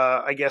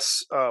I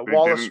guess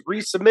Wallace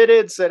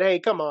resubmitted, said, "Hey,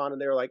 come on," and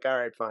they were like, "All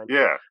right, fine."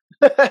 Yeah,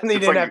 and they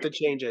didn't have to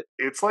change it.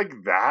 It's like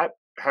that,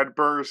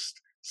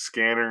 Headburst,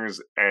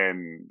 Scanners,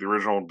 and the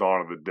original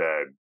Dawn of the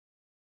Dead.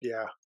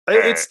 Yeah,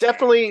 it's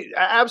definitely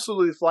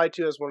absolutely Fly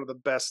 2 is one of the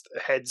best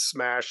head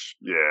smash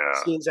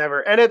scenes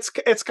ever, and it's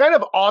kind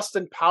of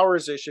Austin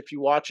Powers-ish if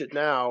you watch it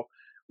now.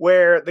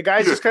 Where the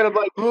guy's just kind of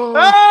like,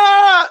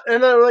 ah!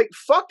 And they're like,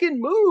 fucking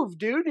move,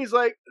 dude. And he's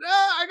like,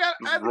 I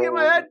have to get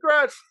my head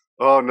crushed.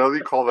 Oh, now that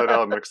you call that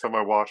out, next time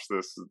I watch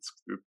this,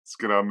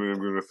 I'm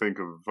gonna think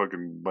of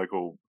fucking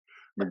Michael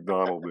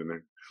McDonald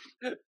in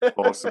it.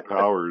 Austin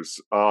Powers.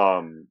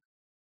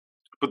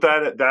 But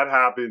that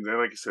happens, and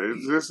like I said,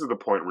 this is the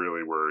point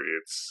really where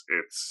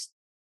it's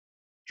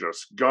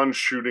just guns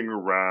shooting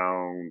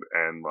around,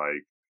 and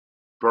like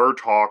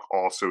Burtok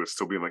also is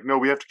still being like, no,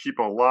 we have to keep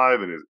him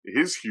alive, and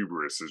his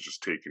hubris is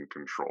just taking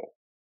control.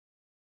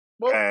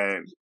 Well,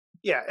 and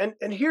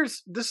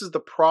this is the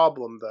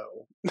problem,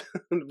 though.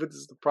 This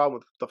is the problem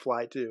with The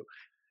Fly 2,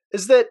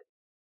 is that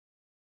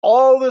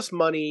all this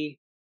money,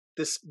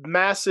 this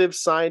massive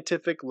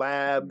scientific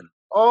lab,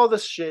 all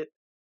this shit,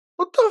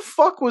 what the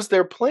fuck was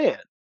their plan?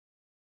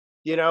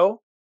 You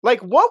know? Like,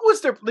 what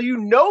was their... You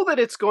know that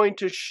it's going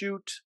to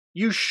shoot...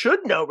 You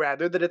should know,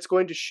 rather, that it's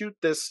going to shoot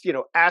this,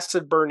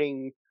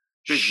 acid-burning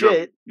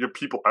shit. You have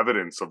people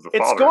evidence of the It's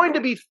father. going to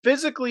be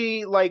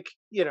physically,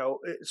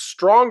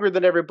 stronger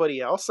than everybody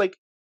else. Like,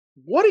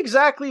 what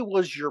exactly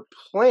was your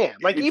plan?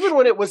 Like, even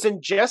when it was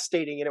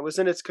ingestating and it was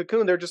in its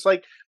cocoon, they just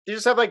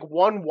have, like,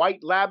 one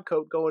white lab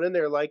coat going in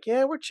there, like,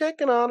 yeah, we're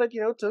checking on it,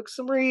 took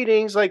some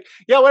readings. Like,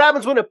 yeah, what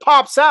happens when it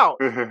pops out?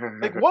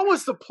 Like, what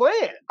was the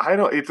plan? I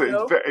know, it's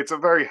a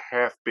very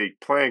half-baked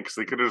plan, because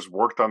they could have just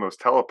worked on those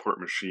teleport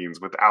machines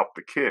without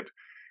the kid.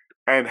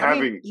 And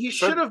he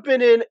should have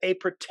been in a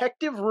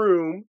protective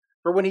room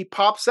for when he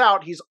pops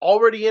out, he's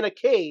already in a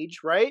cage,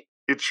 right?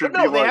 It should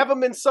they have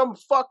him in some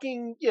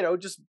fucking,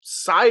 just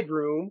side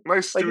room.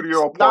 Nice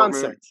studio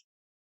apartment.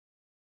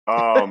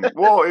 Nonsense.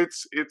 Well,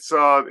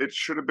 it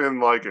should have been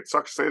like, it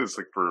sucks to say this,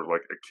 like, for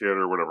like a kid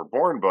or whatever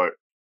born, but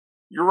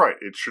you're right.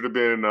 It should have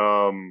been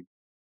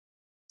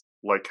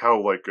like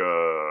how like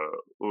it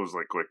was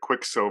like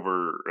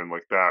Quicksilver and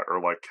like that, or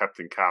like kept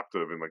in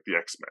captive in like the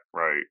X-Men,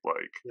 right?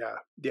 Like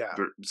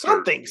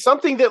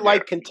something that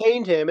like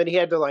contained him, and he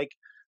had to like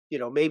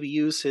maybe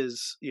use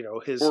his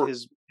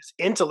his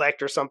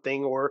intellect or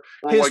something, or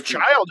his like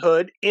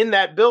childhood in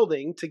that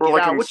building to get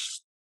like out.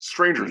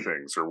 Stranger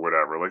Things or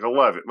whatever, like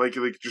 11, like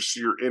just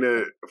you're in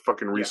a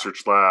fucking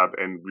research lab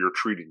and we're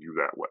treating you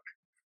that way.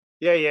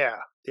 Yeah.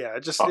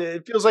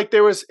 It feels like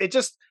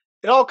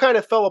it all kind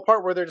of fell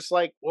apart where they're just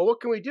like, well, what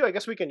can we do? I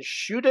guess we can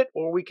shoot it,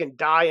 or we can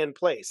die in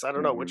place. I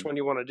don't know which one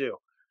you want to do.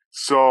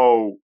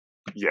 So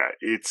yeah,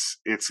 it's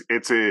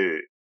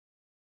the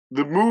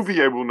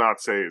movie, I will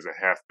not say is a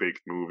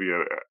half-baked movie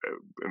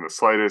in the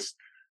slightest.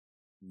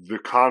 The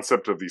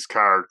concept of these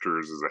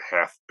characters is a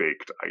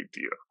half-baked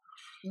idea.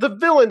 The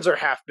villains are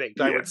half-baked,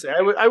 I would say.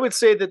 I would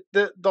say that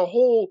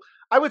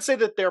I would say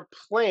that their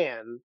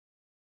plan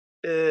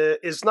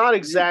is not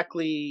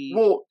exactly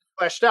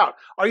fleshed out.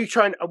 Are you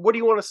trying? What do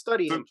you want to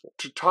study him for?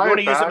 To tie you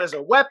want to use him as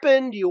a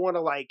weapon? Do you want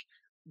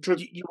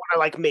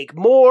to make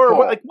more?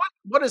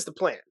 What is the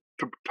plan?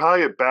 To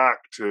tie it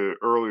back to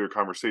earlier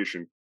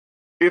conversation,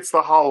 it's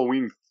the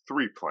Halloween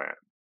 3 plan,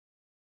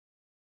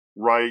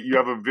 right? You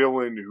have a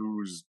villain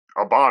who's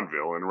a Bond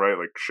villain, right?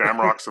 Like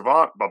Shamrock's a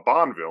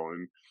Bond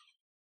villain.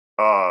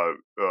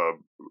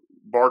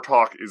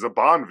 Bartok is a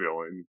Bond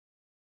villain,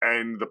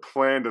 and the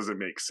plan doesn't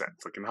make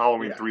sense. Like in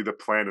Halloween 3, the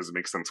plan doesn't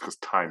make sense because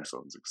time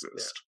zones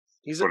exist.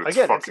 Yeah.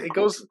 It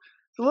goes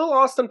a little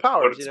Austin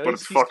Powers, he's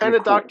kind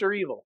of cool. Dr.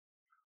 Evil.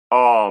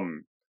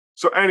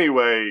 So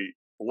anyway,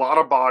 a lot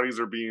of bodies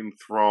are being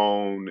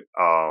thrown,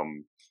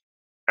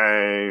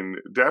 and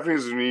Daphne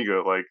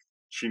Zuniga, like,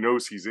 she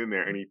knows he's in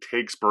there, and he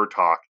takes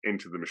Burtok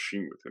into the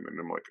machine with him, and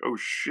I'm like, oh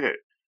shit,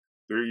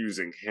 they're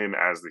using him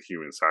as the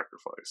human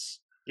sacrifice.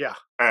 Yeah.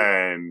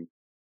 And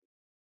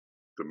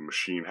the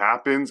machine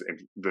happens,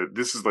 and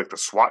this is like the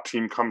SWAT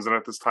team comes in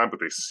at this time,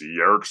 but they see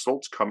Eric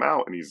Stoltz come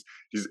out, and he's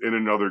in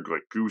another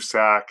like goose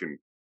sack, and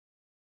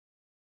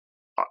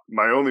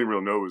my only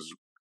real note is,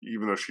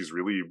 even though she's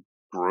really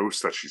gross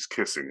that she's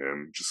kissing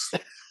him, just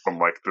from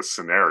like the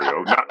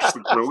scenario, not just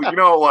like,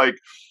 really,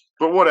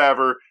 but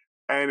whatever.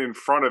 And in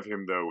front of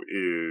him though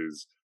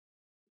is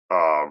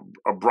a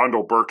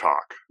Brundle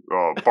Burtok,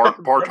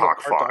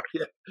 Bartok Fly,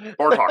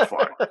 Bartok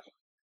Fly.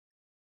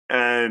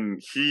 And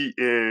he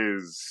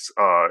is,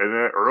 and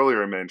then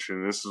earlier I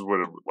mentioned, this is what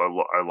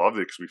I loved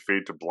it, because we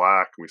fade to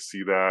black and we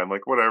see that, and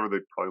like whatever, they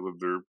probably live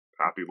their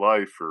happy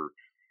life, or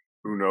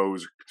who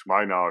knows, to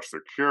my knowledge,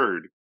 they're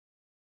cured.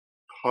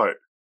 But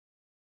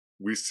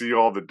we see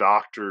all the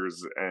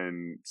doctors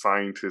and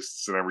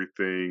scientists and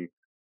everything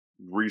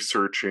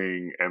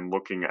researching and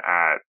looking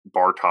at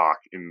Bartok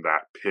in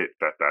that pit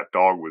that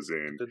dog was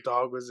in. The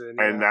dog was in,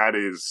 and that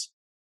is,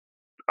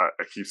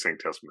 I keep saying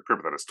Tales from the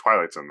Crypt, but that is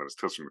Twilight Zone. That is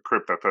Tales from the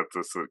Crypt.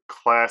 That's a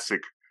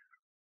classic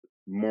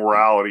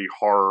morality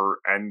horror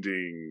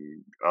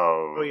ending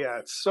of. Oh yeah,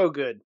 it's so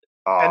good.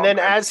 And then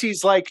as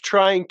he's like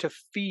trying to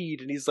feed,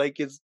 and he's like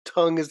his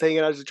tongue is hanging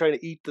out, he's trying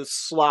to eat the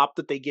slop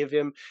that they give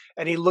him,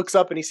 and he looks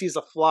up and he sees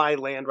a fly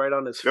land right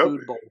on his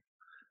food bowl.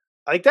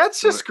 Like that's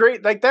just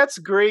great. Like that's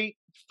great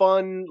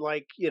fun.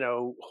 Like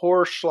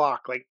horror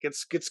schlock. Like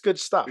it's good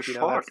stuff.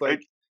 That's like.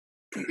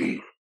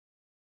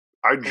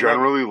 I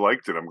generally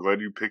liked it. I'm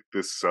glad you picked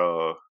this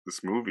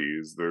movie.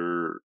 Is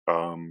there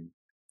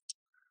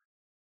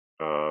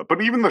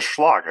but even the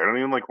schlock, I don't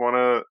even want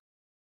to.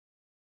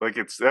 Like,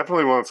 it's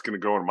definitely one that's going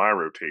to go in my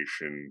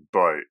rotation,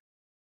 but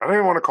I don't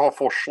even want to call it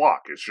full schlock.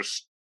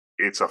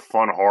 It's a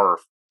fun horror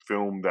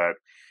film that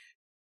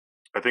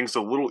I think is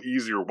a little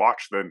easier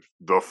watch than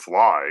The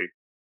Fly.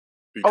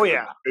 Oh,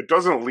 yeah. It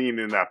doesn't lean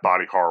in that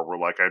body horror where,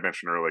 like I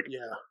mentioned earlier,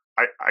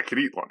 I could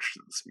eat lunch to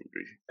this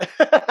movie.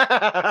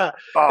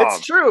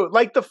 It's true.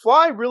 Like, The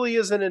Fly really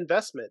is an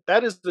investment.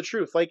 That is the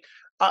truth. Like,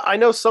 I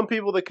know some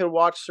people that can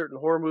watch certain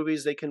horror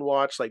movies, they can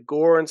watch, like,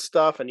 gore and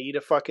stuff and eat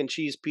a fucking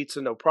cheese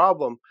pizza, no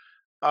problem.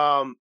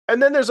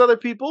 And then there's other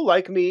people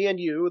like me and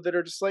you that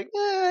are just like,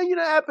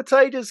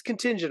 appetite is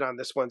contingent on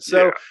this one.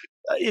 So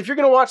if you're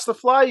going to watch The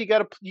Fly, you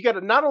got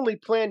to not only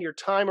plan your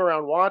time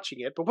around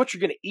watching it, but what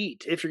you're going to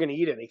eat, if you're going to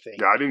eat anything.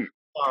 Yeah, I didn't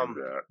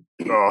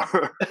do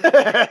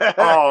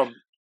that.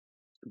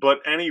 But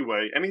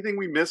anyway, anything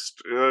we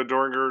missed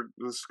during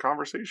this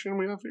conversation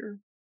we have here?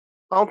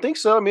 I don't think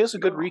so. I mean, it's a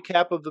good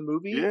recap of the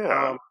movie.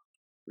 Yeah.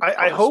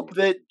 I hope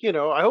that,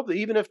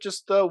 even if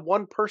just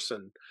one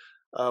person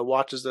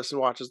watches this and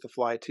watches The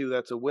Fly too,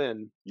 that's a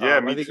win. Yeah,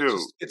 me I think too.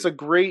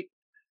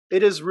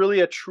 It is really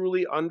a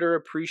truly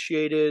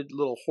underappreciated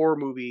little horror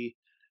movie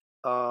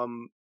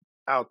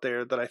out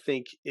there that I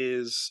think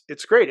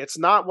it's great. It's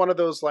not one of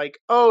those like,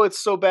 oh, it's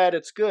so bad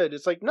it's good.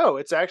 It's like, no,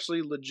 it's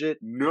actually legit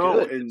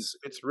good.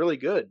 It's really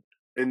good.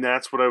 And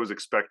that's what I was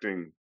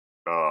expecting.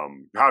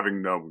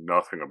 Having known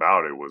nothing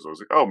about it, I was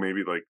like, oh,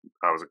 maybe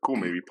cool,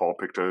 maybe Paul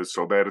picked a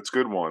so bad it's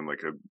good one.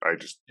 Like I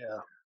just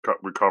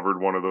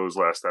recovered one of those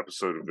last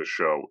episode of the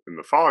show in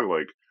the fog,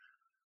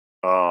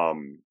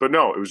 but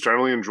no, it was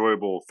generally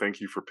enjoyable.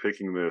 Thank you for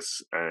picking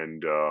this.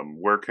 And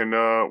where can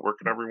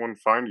everyone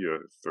find you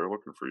if they're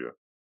looking for you?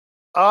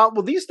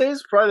 Well, these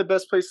days probably the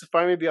best place to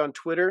find me would be on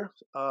Twitter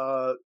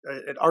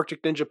at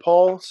Arctic Ninja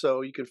Paul,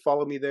 so you can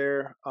follow me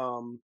there.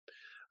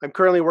 I'm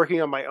currently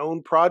working on my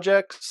own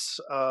projects,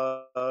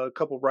 a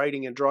couple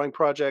writing and drawing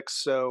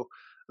projects, so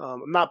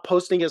I'm not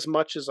posting as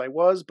much as I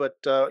was, but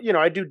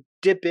I do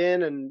dip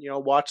in and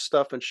watch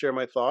stuff and share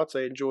my thoughts.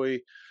 I enjoy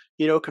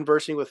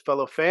conversing with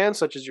fellow fans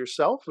such as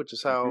yourself, which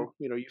is how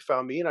you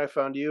found me and I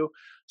found you.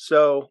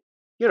 So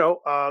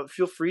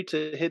feel free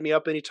to hit me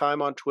up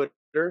anytime on Twitter.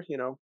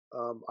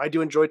 I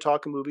do enjoy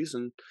talking movies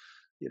and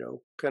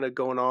kind of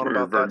going on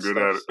about that stuff. You're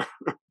very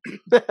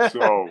good at it.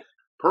 So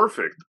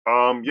perfect.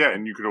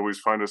 And you can always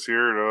find us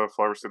here at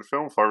Flyover State of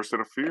Film, Flyover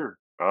State of Fear.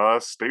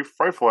 Stay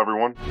frightful,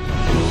 everyone.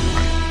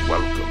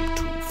 Welcome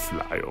to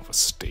Flyover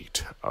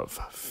State of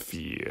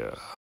Fear.